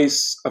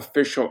precise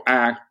official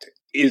act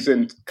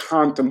isn't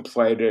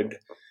contemplated,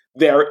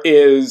 there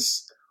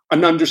is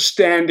an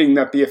understanding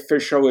that the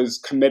official is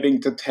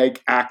committing to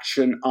take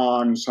action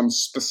on some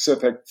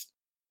specific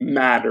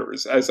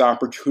matters as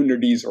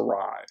opportunities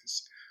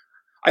arise.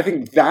 I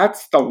think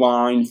that's the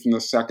line from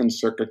the Second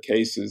Circuit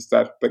cases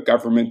that the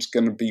government's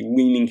going to be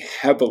leaning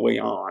heavily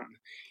on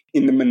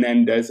in the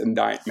Menendez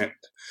indictment.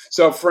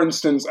 So, for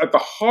instance, at the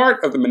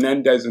heart of the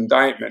Menendez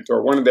indictment,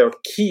 or one of their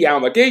key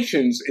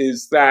allegations,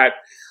 is that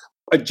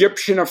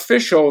Egyptian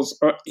officials,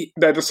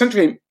 that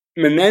essentially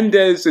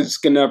Menendez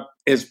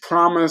has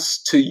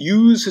promised to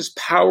use his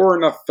power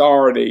and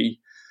authority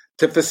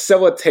to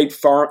facilitate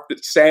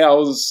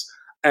sales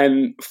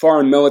and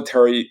foreign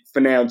military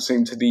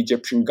financing to the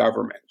Egyptian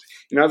government.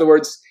 In other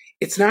words,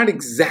 it's not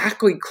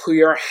exactly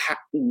clear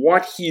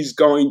what he's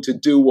going to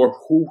do or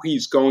who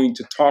he's going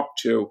to talk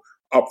to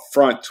up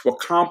front to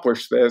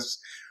accomplish this,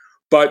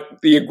 but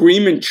the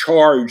agreement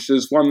charged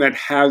is one that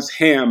has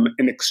him,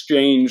 in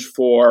exchange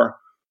for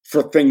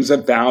things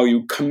of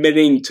value,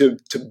 committing to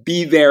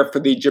be there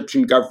for the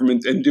Egyptian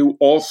government and do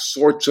all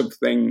sorts of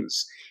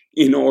things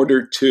in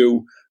order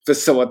to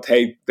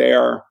facilitate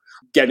their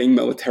getting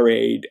military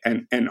aid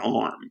and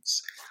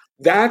arms.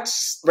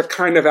 That's the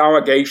kind of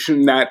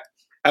allegation that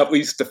at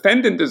least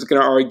defendant is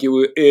going to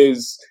argue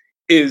is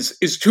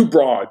too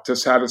broad to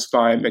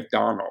satisfy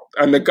McDonald.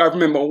 And the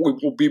government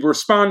will be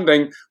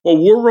responding, well,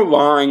 we're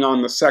relying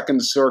on the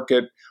Second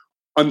Circuit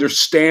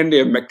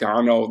understanding of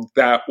McDonald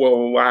that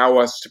will allow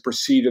us to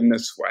proceed in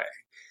this way.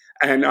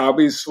 And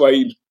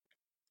obviously,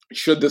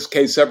 should this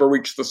case ever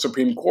reach the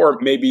Supreme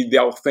Court, maybe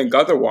they'll think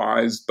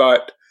otherwise,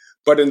 but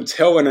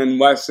until and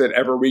unless it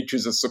ever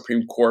reaches the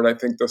Supreme Court, I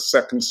think the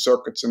Second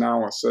Circuit's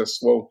analysis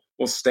will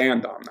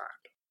stand on that.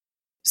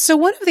 So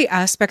one of the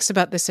aspects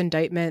about this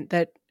indictment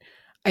that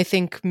I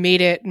think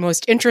made it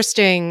most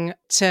interesting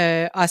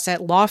to us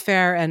at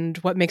Lawfare, and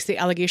what makes the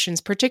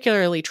allegations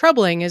particularly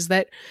troubling, is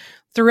that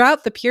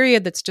throughout the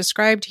period that's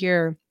described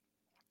here,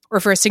 or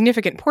for a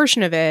significant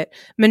portion of it,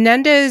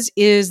 Menendez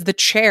is the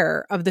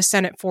chair of the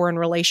Senate Foreign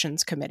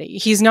Relations Committee.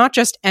 He's not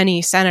just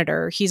any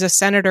senator. He's a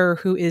senator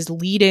who is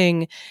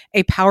leading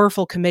a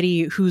powerful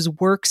committee whose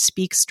work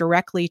speaks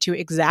directly to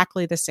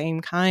exactly the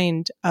same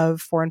kind of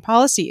foreign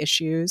policy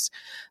issues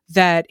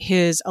that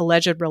his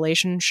alleged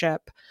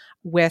relationship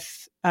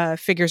with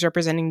figures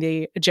representing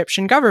the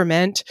Egyptian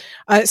government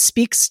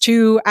speaks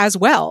to as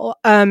well.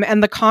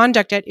 And the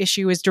conduct at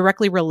issue is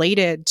directly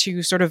related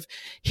to sort of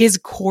his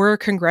core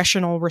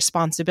congressional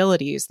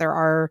responsibilities. There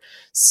are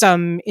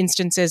some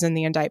instances in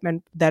the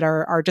indictment that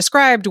are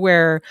described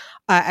where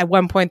at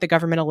one point the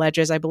government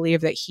alleges, I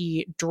believe, that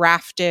he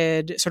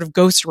drafted, sort of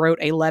ghost wrote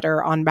a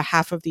letter on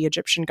behalf of the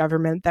Egyptian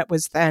government that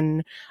was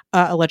then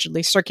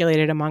allegedly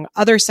circulated among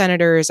other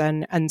senators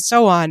and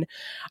so on.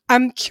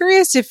 I'm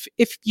curious if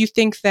you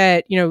think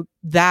that,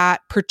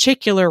 that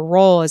particular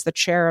role as the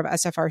chair of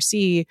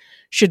SFRC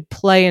should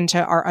play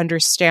into our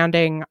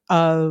understanding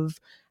of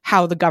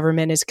how the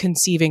government is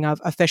conceiving of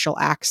official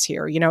acts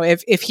here.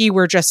 If he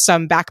were just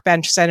some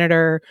backbench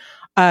senator,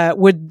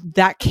 would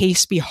that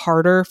case be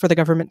harder for the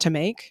government to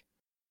make?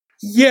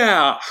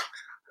 Yeah.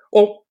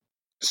 Well,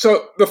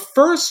 so the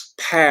first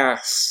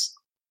pass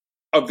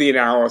of the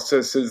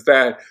analysis is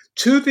that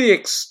to the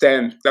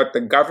extent that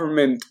the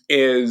government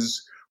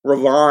is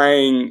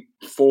relying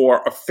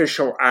for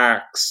official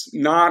acts,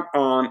 not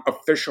on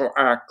official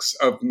acts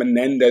of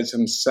Menendez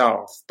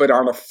himself, but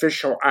on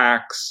official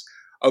acts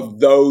of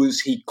those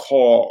he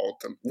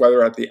called,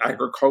 whether at the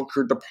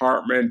Agriculture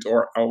Department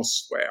or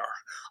elsewhere,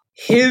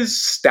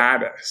 his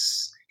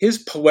status, his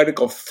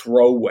political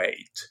throw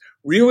weight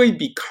really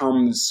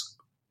becomes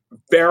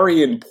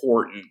very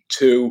important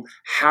to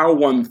how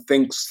one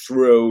thinks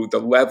through the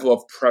level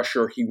of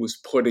pressure he was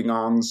putting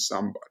on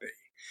somebody.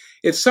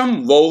 If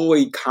some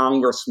lowly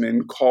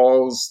congressman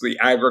calls the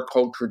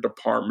Agriculture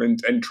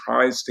Department and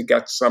tries to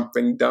get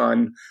something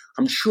done,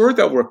 I'm sure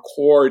they'll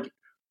record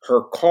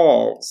her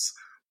calls,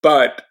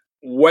 but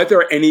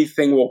whether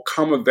anything will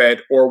come of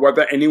it or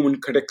whether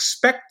anyone could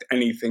expect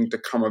anything to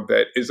come of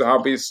it is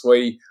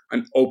obviously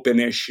an open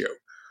issue.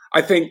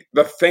 I think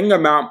the thing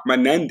about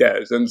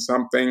Menendez, and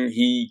something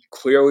he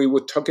clearly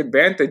took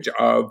advantage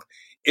of,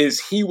 is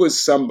he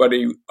was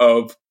somebody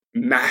of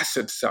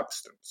massive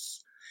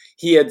substance.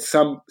 He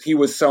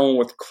was someone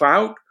with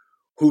clout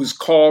whose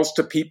calls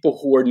to people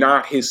who were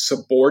not his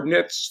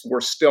subordinates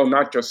were still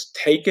not just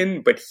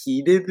taken, but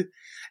heeded.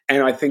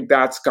 And I think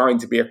that's going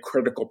to be a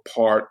critical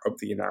part of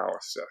the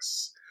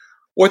analysis.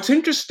 What's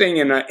interesting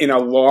in a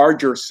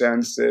larger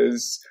sense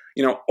is,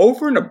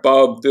 over and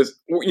above this,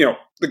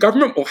 the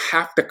government will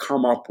have to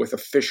come up with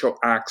official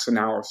acts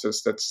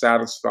analysis that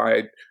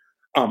satisfied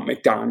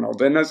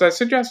McDonald. And as I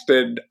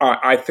suggested,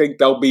 I think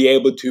they'll be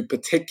able to,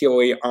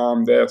 particularly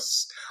on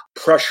this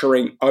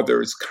pressuring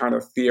others kind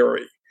of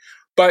theory.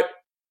 But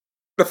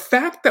the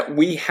fact that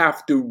we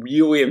have to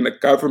really, and the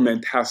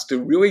government has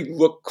to really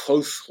look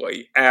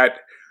closely at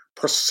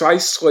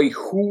precisely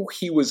who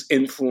he was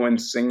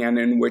influencing and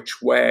in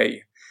which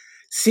way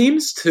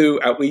seems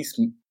to, at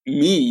least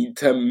me,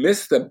 to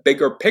miss the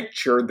bigger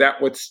picture that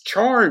what's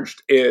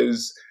charged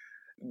is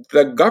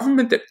the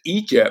government of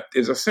Egypt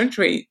is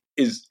essentially,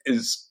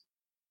 is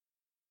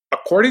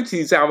according to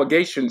these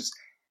allegations,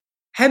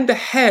 head to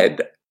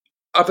head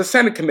of a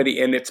Senate committee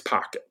in its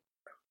pocket.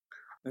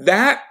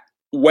 That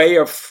way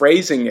of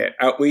phrasing it,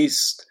 at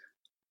least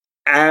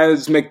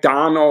as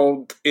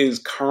McDonald is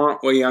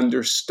currently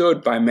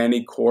understood by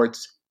many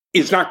courts,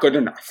 is not good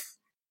enough.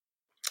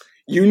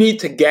 You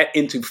need to get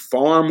into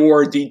far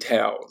more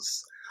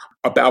details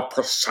about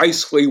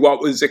precisely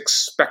what was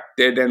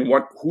expected and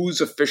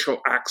whose official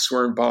acts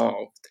were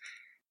involved.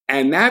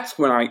 And that's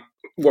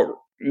what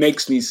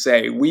makes me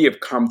say we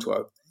have come to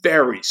a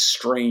very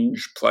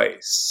strange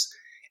place.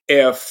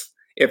 If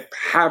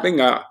having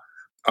a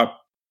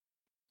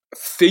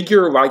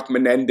figure like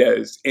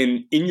Menendez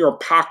in your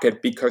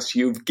pocket because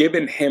you've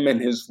given him and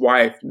his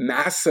wife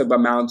massive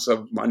amounts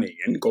of money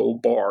and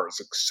gold bars,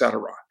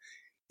 etc.,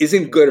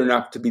 isn't good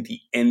enough to be the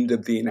end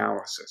of the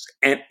analysis.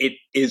 And it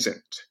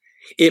isn't.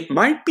 It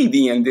might be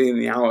the end of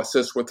the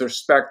analysis with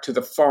respect to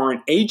the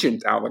foreign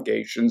agent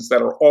allegations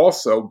that are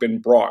also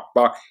been brought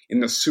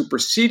in the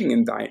superseding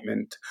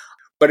indictment,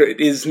 but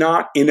it is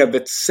not in of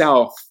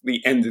itself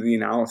the end of the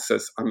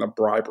analysis on the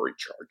bribery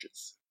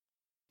charges.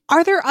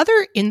 Are there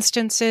other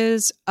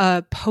instances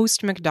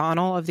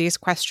post-McDonnell of these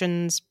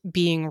questions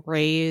being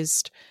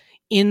raised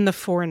in the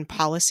foreign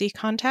policy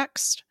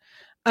context?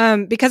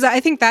 Because I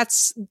think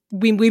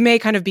we may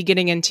kind of be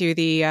getting into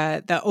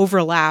the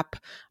overlap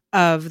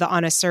of the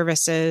honest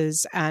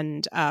services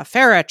and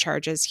FARA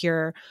charges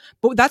here.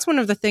 But that's one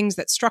of the things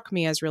that struck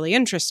me as really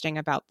interesting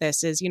about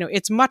this is,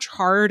 it's much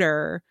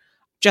harder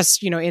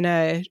just, in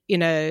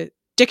a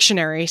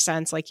dictionary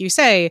sense, like you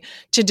say,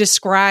 to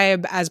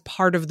describe as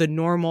part of the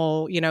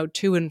normal,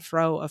 to and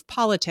fro of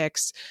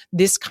politics,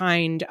 this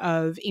kind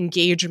of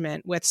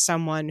engagement with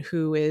someone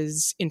who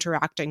is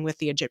interacting with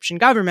the Egyptian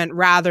government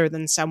rather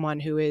than someone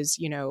who is,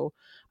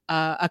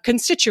 a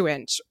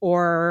constituent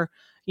or,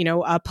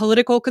 a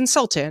political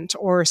consultant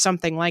or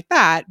something like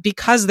that,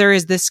 because there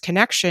is this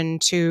connection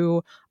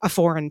to a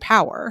foreign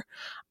power.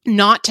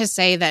 Not to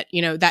say that,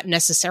 that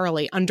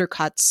necessarily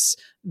undercuts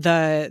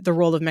the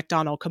role of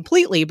McDonnell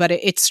completely, but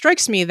it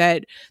strikes me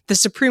that the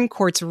Supreme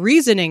Court's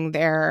reasoning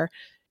there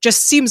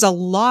just seems a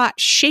lot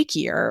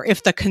shakier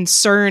if the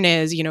concern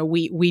is,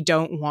 we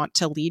don't want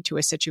to lead to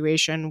a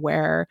situation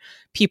where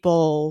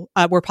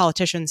where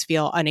politicians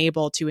feel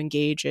unable to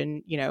engage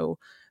in,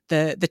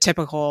 the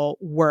typical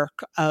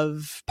work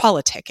of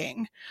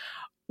politicking.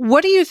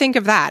 What do you think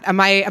of that?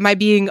 Am I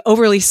being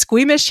overly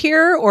squeamish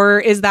here, or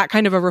is that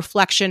kind of a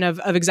reflection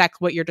of exactly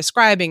what you're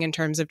describing in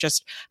terms of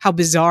just how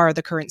bizarre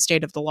the current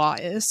state of the law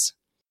is?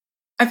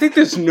 I think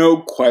there's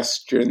no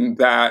question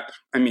that,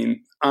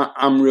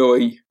 I'm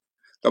really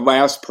the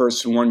last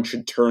person one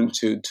should turn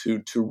to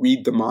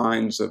read the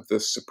minds of the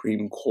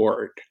Supreme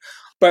Court.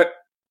 But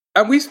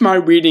At least my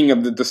reading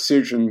of the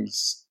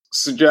decisions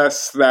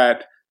suggests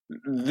that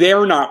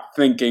they're not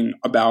thinking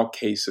about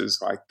cases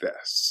like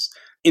this.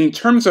 In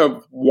terms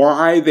of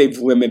why they've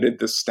limited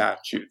the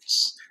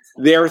statutes,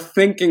 they're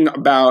thinking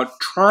about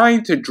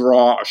trying to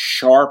draw a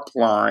sharp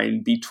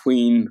line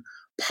between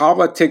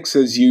politics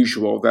as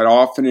usual that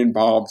often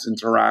involves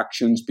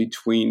interactions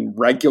between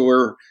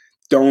regular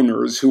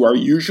donors who are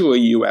usually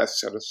U.S.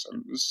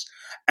 citizens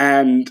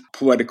and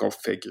political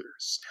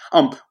figures.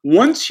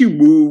 Once you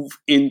move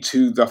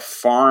into the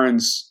foreign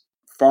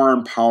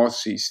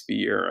policy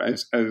sphere,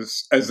 as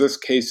this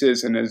case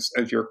is, and as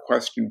your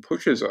question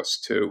pushes us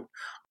to,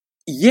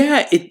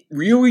 yeah, it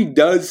really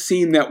does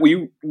seem that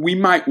we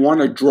might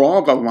want to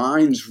draw the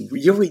lines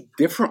really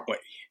differently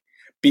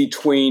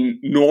between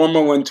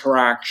normal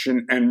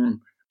interaction and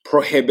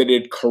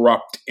prohibited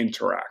corrupt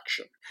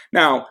interaction.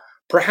 Now,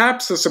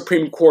 perhaps the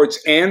Supreme Court's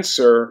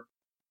answer,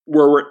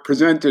 were it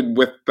presented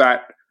with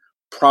that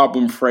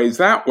problem phrased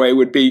that way,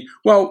 would be,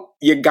 well,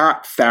 you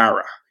got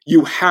FARA.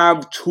 You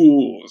have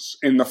tools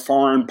in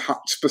the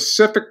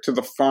specific to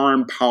the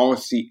foreign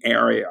policy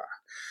area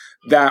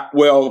that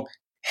will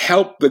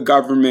help the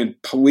government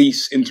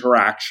police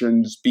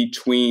interactions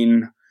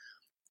between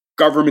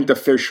government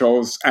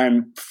officials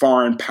and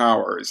foreign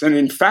powers. And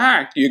in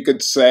fact, you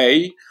could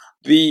say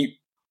the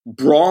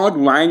broad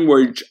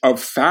language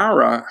of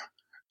FARA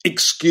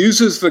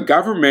excuses the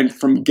government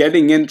from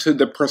getting into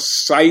the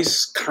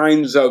precise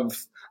kinds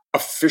of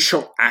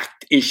official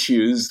act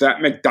issues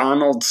that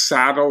McDonald's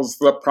saddles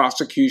the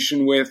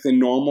prosecution with in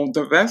normal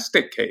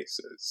domestic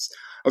cases.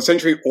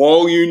 Essentially,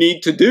 all you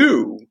need to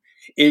do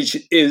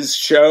is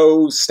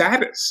show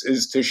status,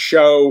 is to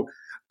show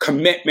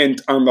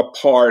commitment on the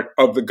part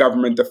of the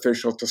government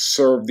official to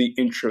serve the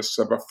interests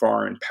of a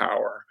foreign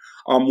power.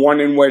 One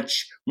in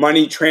which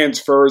money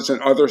transfers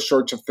and other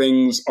sorts of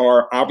things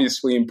are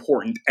obviously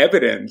important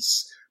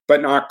evidence,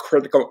 but not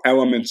critical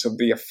elements of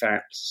the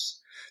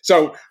offense.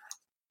 So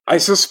I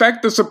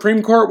suspect the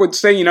Supreme Court would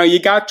say, you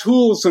got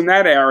tools in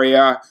that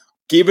area,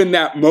 given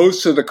that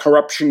most of the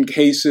corruption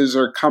cases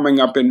are coming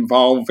up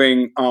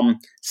involving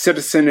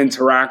citizen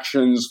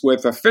interactions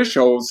with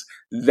officials.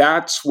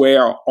 That's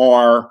where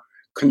our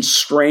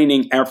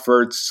constraining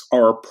efforts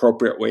are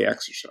appropriately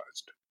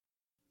exercised.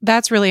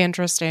 That's really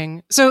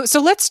interesting. So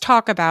let's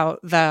talk about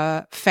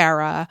the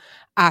FARA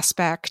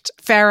aspect.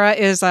 FARA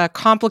is a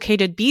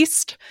complicated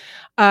beast,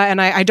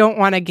 and I don't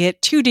want to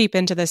get too deep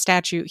into the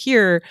statute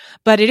here,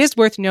 but it is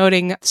worth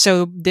noting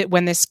that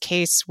when this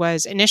case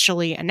was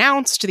initially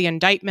announced, the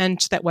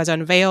indictment that was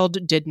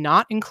unveiled did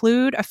not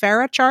include a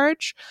FARA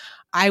charge.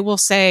 I will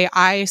say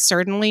I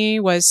certainly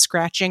was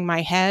scratching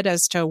my head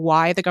as to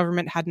why the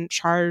government hadn't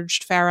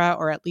charged FARA,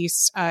 or at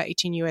least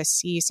 18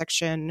 U.S.C.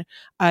 section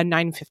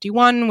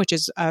 951, which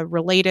is a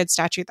related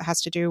statute that has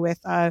to do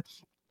with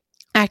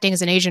acting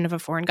as an agent of a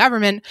foreign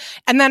government.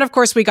 And then, of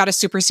course, we got a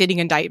superseding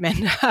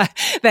indictment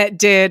that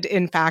did,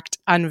 in fact,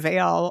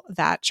 unveil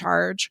that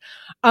charge.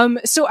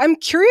 So I'm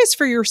curious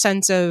for your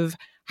sense of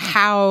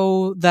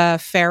how the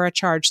FARA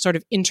charge sort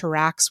of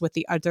interacts with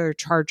the other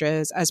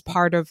charges as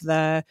part of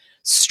the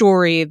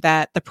story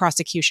that the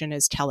prosecution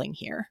is telling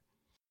here.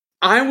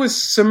 I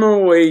was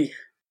similarly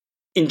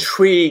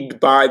intrigued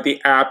by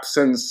the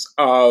absence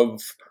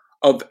of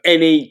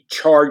any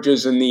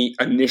charges in the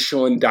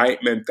initial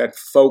indictment that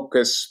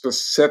focus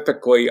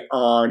specifically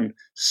on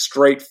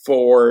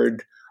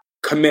straightforward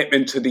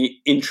commitment to the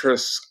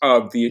interests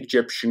of the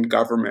Egyptian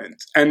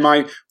government. And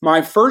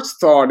my first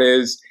thought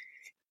is,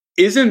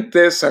 isn't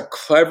this a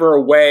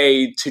clever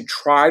way to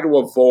try to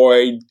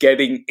avoid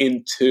getting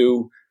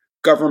into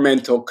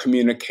governmental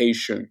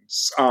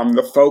communications?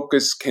 The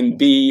focus can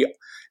be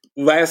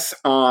less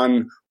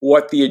on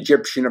what the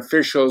Egyptian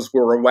officials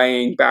were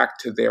relaying back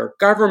to their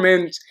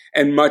government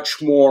and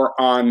much more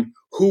on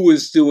who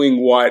is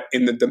doing what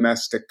in the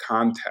domestic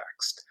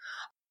context.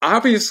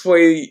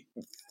 Obviously,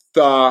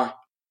 the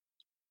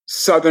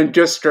Southern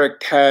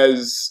District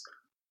has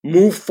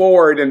moved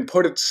forward and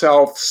put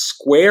itself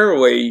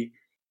squarely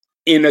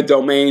in a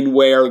domain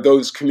where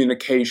those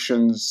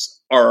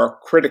communications are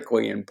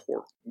critically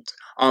important.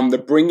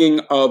 The bringing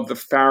of the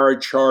FARA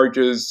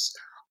charges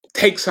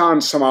takes on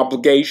some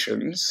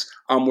obligations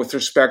with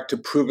respect to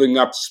proving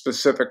up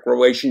specific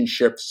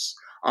relationships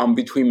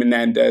between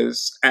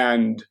Menendez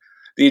and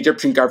the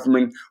Egyptian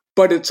government.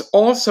 But it's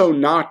also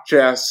not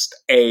just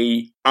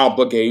an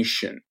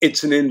obligation,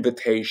 it's an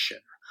invitation.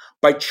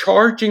 By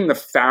charging the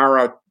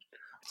FARA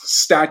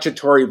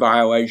statutory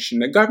violation,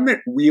 the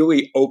government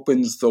really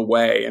opens the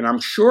way, and I'm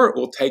sure it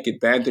will take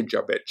advantage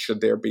of it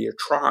should there be a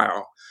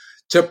trial,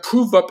 to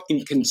prove up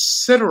in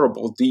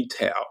considerable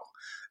detail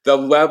the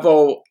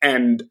level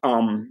and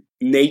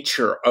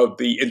nature of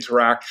the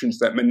interactions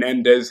that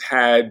Menendez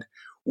had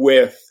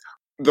with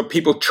the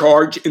people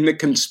charged in the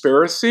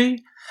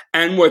conspiracy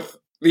and with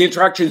the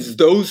interactions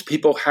those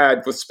people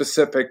had with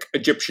specific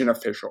Egyptian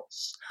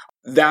officials.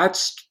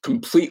 That's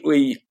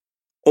completely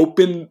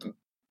opened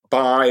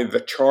by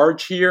the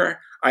charge here.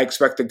 I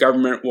expect the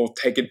government will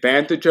take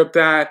advantage of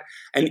that.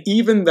 And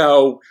even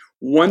though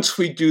once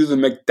we do the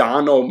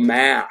McDonald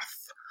math,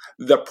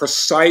 the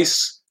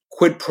precise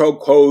quid pro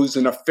quos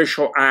and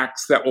official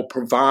acts that will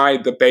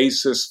provide the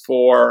basis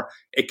for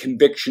a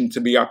conviction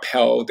to be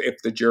upheld if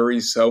the jury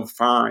so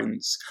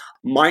finds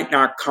might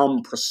not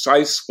come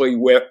precisely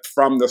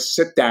from the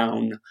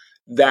sit-down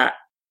that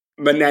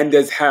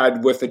Menendez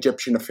had with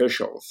Egyptian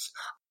officials.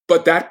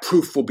 But that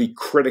proof will be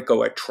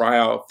critical at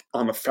trial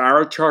on the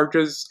FARA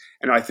charges,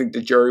 and I think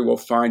the jury will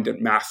find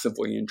it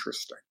massively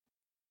interesting.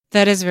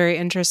 That is very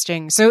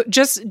interesting. So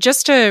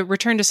just to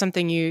return to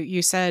something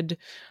you said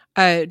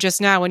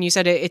just now, when you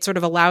said it sort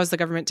of allows the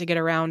government to get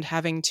around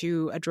having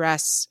to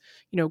address,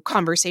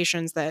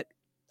 conversations that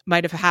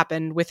might have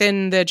happened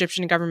within the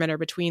Egyptian government or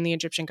between the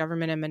Egyptian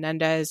government and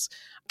Menendez.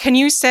 Can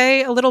you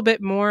say a little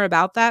bit more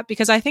about that?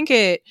 Because I think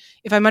it,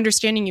 if I'm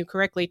understanding you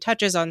correctly,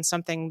 touches on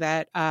something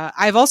that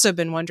I've also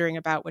been wondering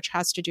about, which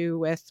has to do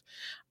with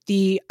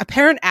the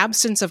apparent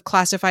absence of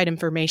classified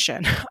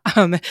information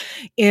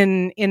in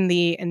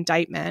the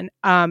indictment.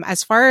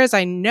 As far as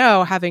I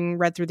know, having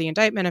read through the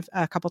indictment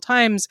a couple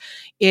times,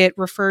 it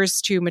refers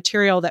to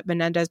material that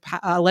Menendez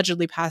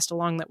allegedly passed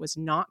along that was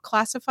not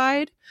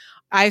classified.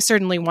 I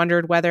certainly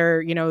wondered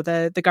whether,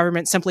 the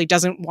government simply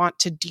doesn't want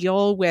to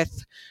deal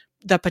with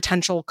the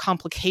potential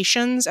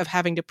complications of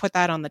having to put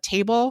that on the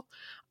table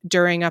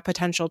during a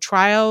potential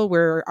trial.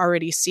 We're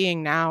already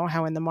seeing now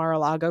how in the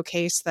Mar-a-Lago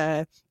case,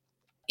 the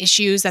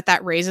issues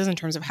that raises in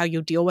terms of how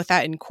you deal with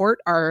that in court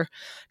are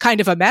kind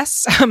of a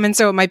mess. And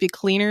so it might be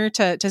cleaner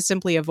to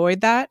simply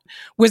avoid that.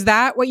 Was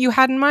that what you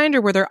had in mind,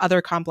 or were there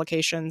other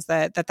complications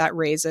that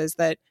raises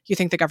that you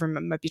think the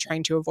government might be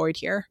trying to avoid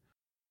here?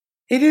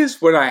 It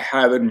is what I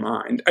have in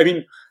mind. I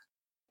mean,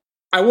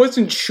 I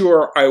wasn't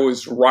sure I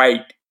was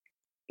right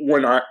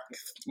when I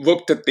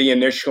looked at the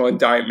initial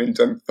indictment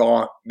and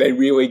thought they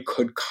really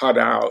could cut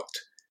out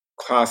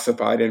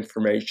classified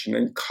information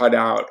and cut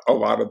out a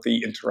lot of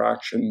the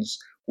interactions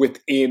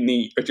within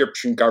the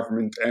Egyptian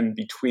government and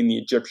between the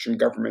Egyptian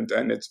government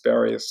and its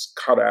various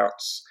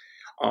cutouts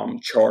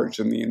charged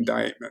in the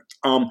indictment.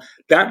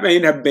 That may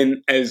have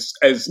been as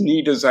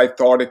neat as I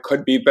thought it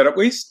could be, but at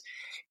least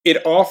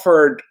it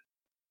offered,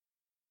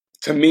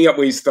 to me at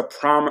least,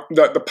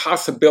 the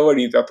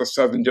possibility that the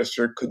Southern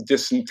District could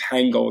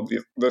disentangle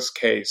this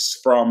case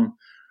from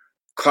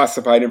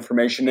classified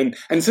information.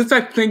 And since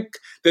I think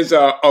there's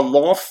a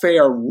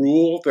lawfare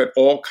rule that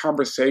all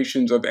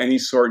conversations of any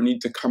sort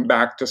need to come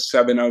back to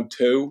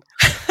 702.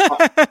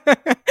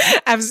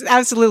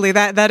 Absolutely.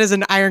 That is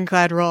an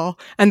ironclad rule.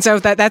 And so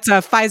that's a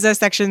FISA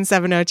section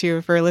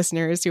 702 for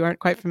listeners who aren't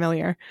quite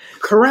familiar.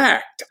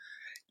 Correct.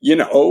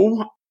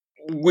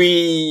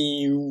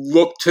 We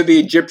look to the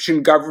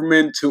Egyptian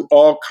government to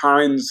all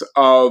kinds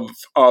of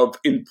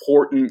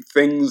important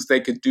things they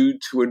could do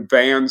to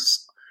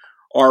advance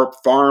our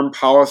foreign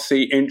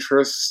policy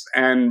interests,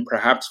 and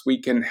perhaps we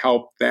can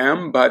help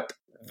them, but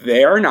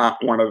they're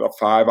not one of the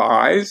Five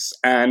Eyes.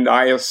 And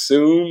I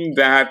assume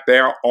that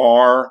there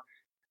are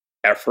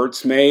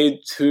efforts made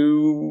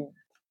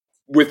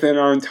within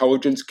our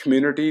intelligence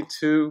community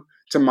to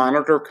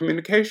monitor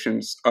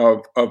communications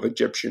of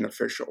Egyptian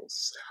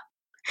officials.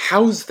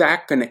 How's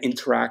that going to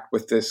interact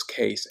with this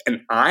case?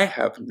 And I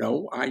have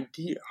no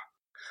idea.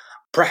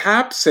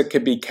 Perhaps it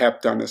could be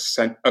kept on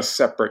a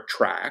separate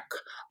track.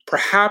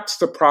 Perhaps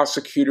the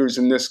prosecutors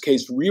in this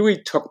case really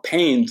took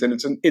pains, and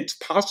it's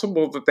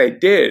possible that they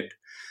did,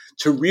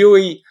 to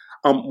really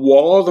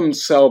wall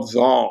themselves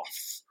off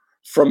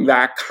from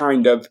that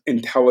kind of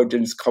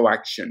intelligence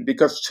collection.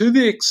 Because to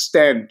the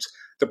extent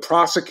the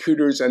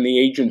prosecutors and the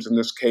agents in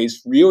this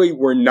case really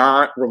were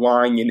not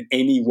relying in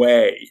any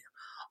way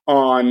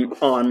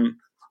on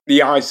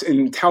the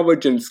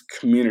intelligence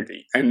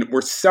community and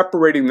were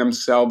separating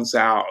themselves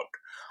out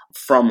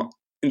from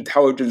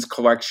intelligence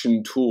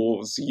collection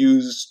tools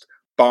used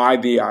by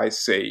the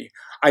IC,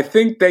 I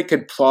think they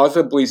could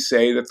plausibly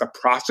say that the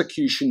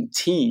prosecution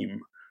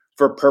team,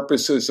 for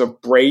purposes of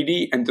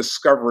Brady and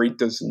discovery,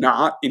 does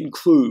not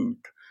include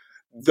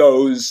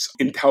those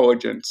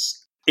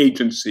intelligence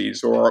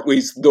agencies, or at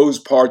least those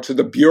parts of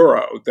the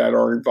Bureau that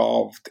are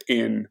involved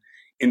in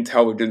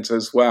intelligence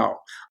as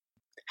well.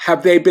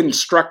 Have they been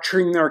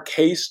structuring their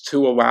case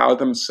to allow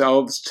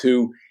themselves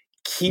to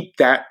keep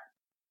that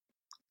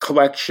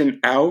collection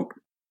out?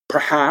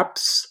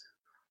 Perhaps.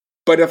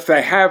 But if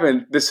they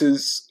haven't, this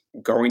is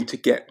going to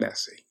get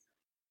messy.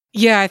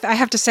 Yeah, I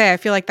have to say, I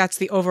feel like that's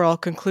the overall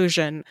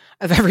conclusion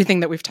of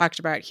everything that we've talked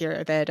about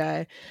here,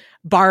 that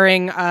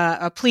barring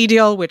a plea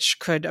deal, which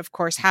could, of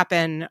course,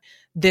 happen,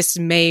 this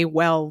may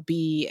well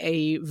be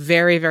a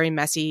very, very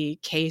messy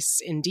case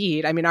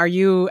indeed. I mean, are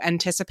you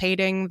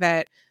anticipating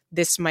that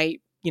this might,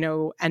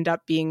 end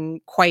up being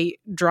quite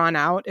drawn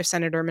out if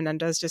Senator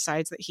Menendez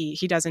decides that he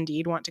does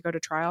indeed want to go to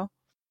trial?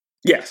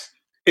 Yes.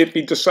 If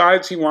he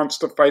decides he wants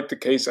to fight the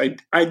case,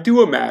 I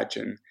do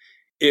imagine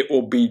it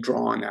will be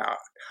drawn out.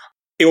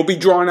 It will be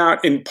drawn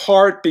out in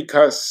part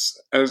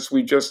because, as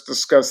we just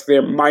discussed,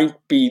 there might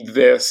be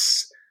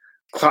this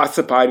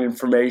classified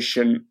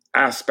information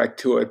aspect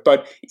to it.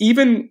 But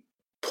even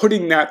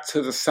putting that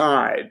to the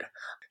side,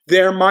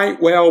 there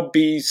might well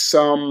be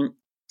some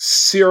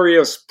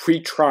serious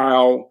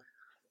pretrial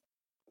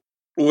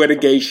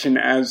litigation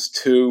as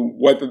to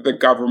whether the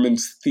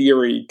government's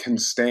theory can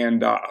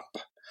stand up.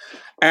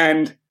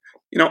 And,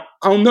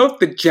 I'll note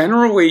that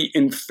generally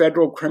in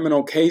federal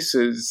criminal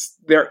cases,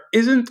 there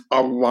isn't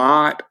a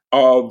lot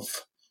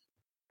of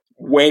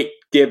weight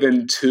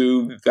given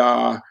to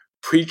the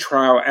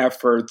pretrial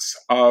efforts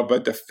of a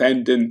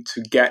defendant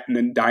to get an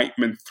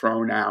indictment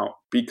thrown out,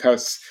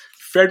 because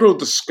federal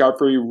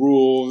discovery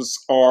rules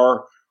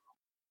are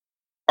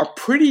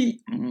pretty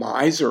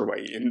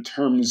miserly in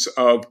terms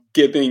of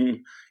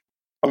giving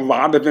a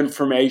lot of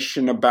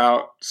information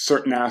about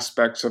certain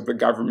aspects of the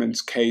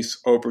government's case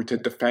over to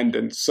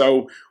defendants.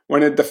 So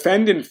when a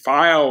defendant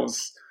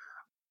files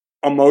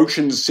a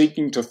motion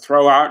seeking to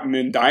throw out an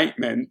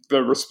indictment,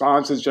 the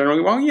response is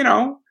generally,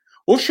 well,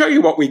 we'll show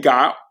you what we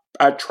got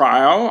at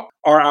trial.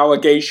 Our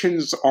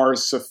allegations are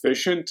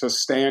sufficient to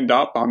stand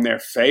up on their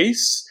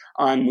face,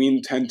 and we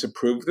intend to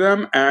prove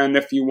them. And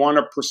if you want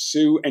to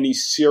pursue any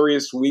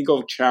serious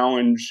legal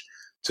challenge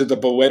to the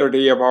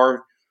validity of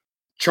our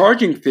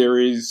charging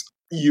theories,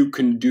 you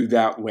can do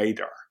that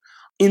later.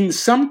 In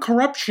some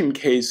corruption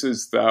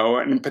cases, though,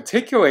 and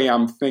particularly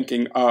I'm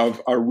thinking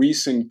of a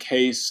recent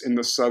case in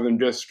the Southern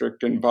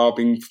District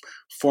involving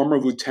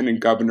former Lieutenant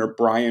Governor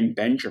Brian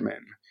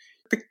Benjamin.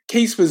 The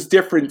case was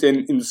different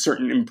in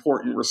certain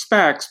important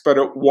respects, but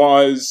it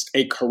was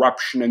a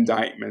corruption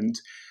indictment.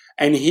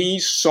 And he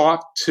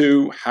sought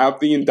to have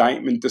the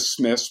indictment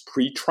dismissed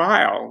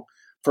pre-trial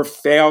for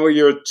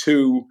failure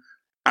to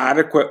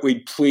adequately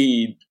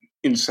plead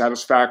in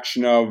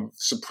satisfaction of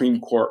Supreme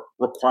Court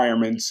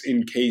requirements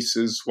in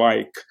cases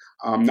like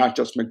not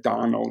just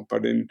McDonald,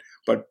 but in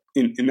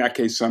that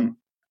case some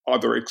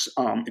other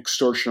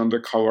extortion under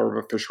color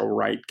of official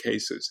right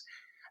cases.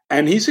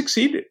 And he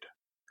succeeded.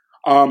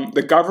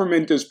 The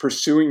government is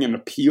pursuing an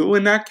appeal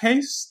in that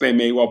case. They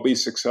may well be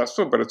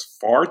successful, but it's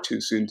far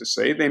too soon to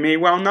say. They may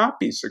well not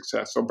be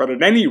successful. But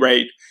at any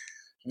rate,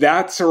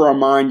 that's a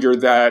reminder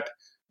that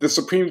the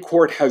Supreme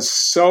Court has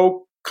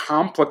so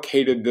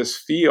complicated this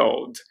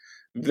field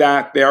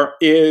that there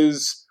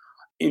is,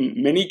 in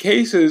many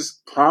cases,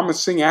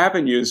 promising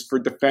avenues for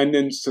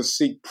defendants to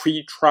seek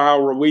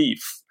pretrial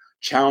relief,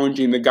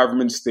 challenging the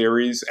government's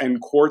theories,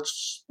 and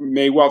courts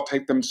may well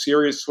take them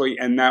seriously,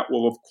 and that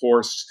will, of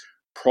course,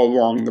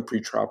 prolong the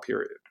pretrial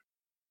period.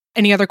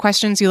 Any other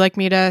questions you'd like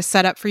me to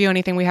set up for you?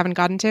 Anything we haven't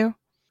gotten to?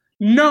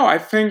 No, I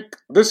think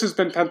this has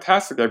been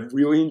fantastic. I've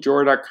really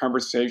enjoyed our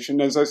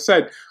conversation. As I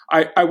said,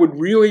 I would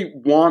really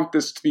want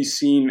this to be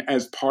seen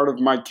as part of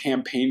my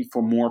campaign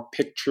for more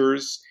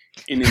pictures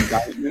in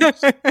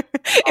indictments.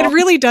 It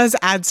really does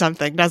add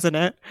something, doesn't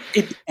it?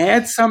 It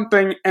adds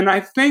something, and I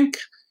think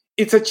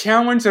it's a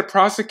challenge that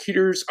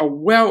prosecutors are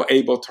well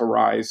able to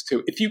rise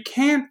to. If you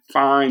can't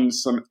find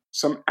some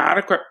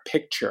adequate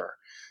picture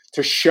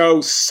to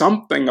show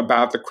something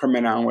about the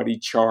criminality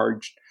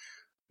charged,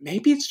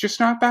 maybe it's just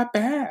not that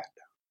bad.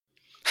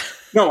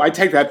 No, I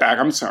take that back.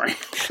 I'm sorry.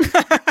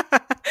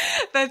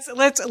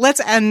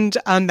 Let's end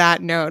on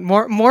that note.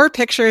 More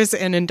pictures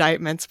and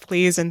indictments,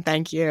 please, and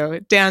thank you.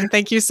 Dan,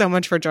 thank you so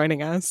much for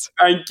joining us.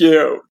 Thank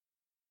you.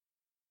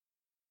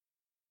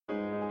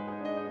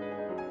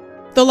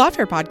 The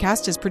Lawfare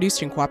podcast is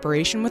produced in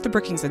cooperation with the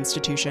Brookings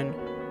Institution.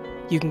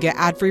 You can get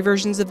ad-free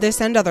versions of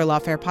this and other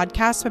Lawfare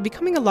podcasts by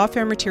becoming a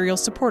Lawfare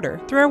Materials supporter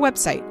through our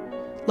website,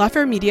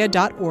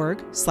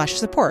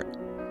 lawfaremedia.org/support.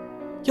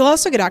 You'll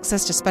also get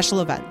access to special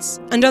events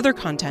and other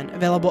content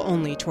available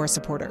only to our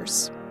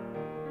supporters.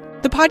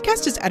 The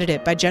podcast is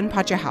edited by Jen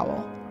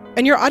Patja-Howell,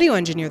 and your audio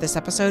engineer this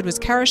episode was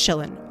Kara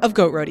Schillen of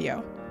Goat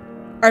Rodeo.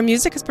 Our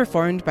music is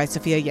performed by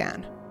Sophia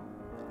Yan.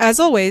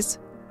 As always,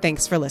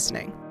 thanks for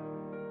listening.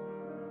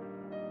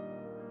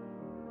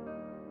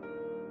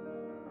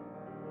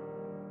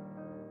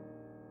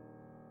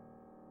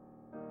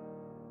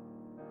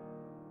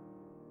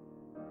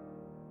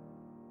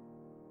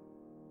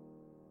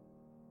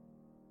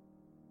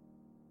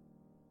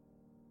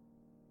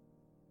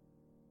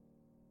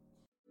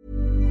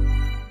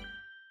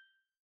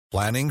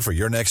 Planning for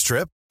your next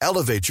trip?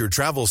 Elevate your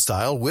travel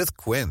style with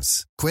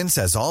Quince. Quince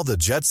has all the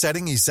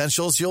jet-setting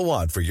essentials you'll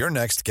want for your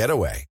next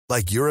getaway,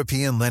 like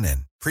European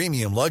linen,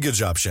 premium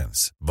luggage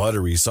options,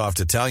 buttery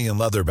soft Italian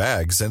leather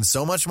bags, and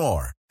so much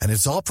more. And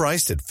it's all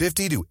priced at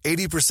 50 to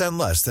 80%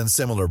 less than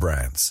similar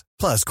brands.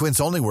 Plus,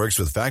 Quince only works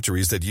with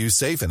factories that use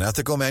safe and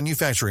ethical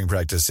manufacturing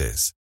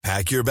practices.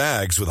 Pack your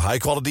bags with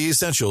high-quality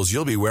essentials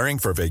you'll be wearing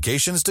for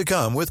vacations to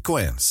come with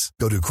Quince.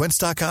 Go to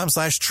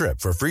quince.com/trip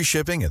for free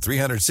shipping and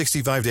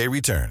 365-day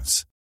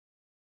returns.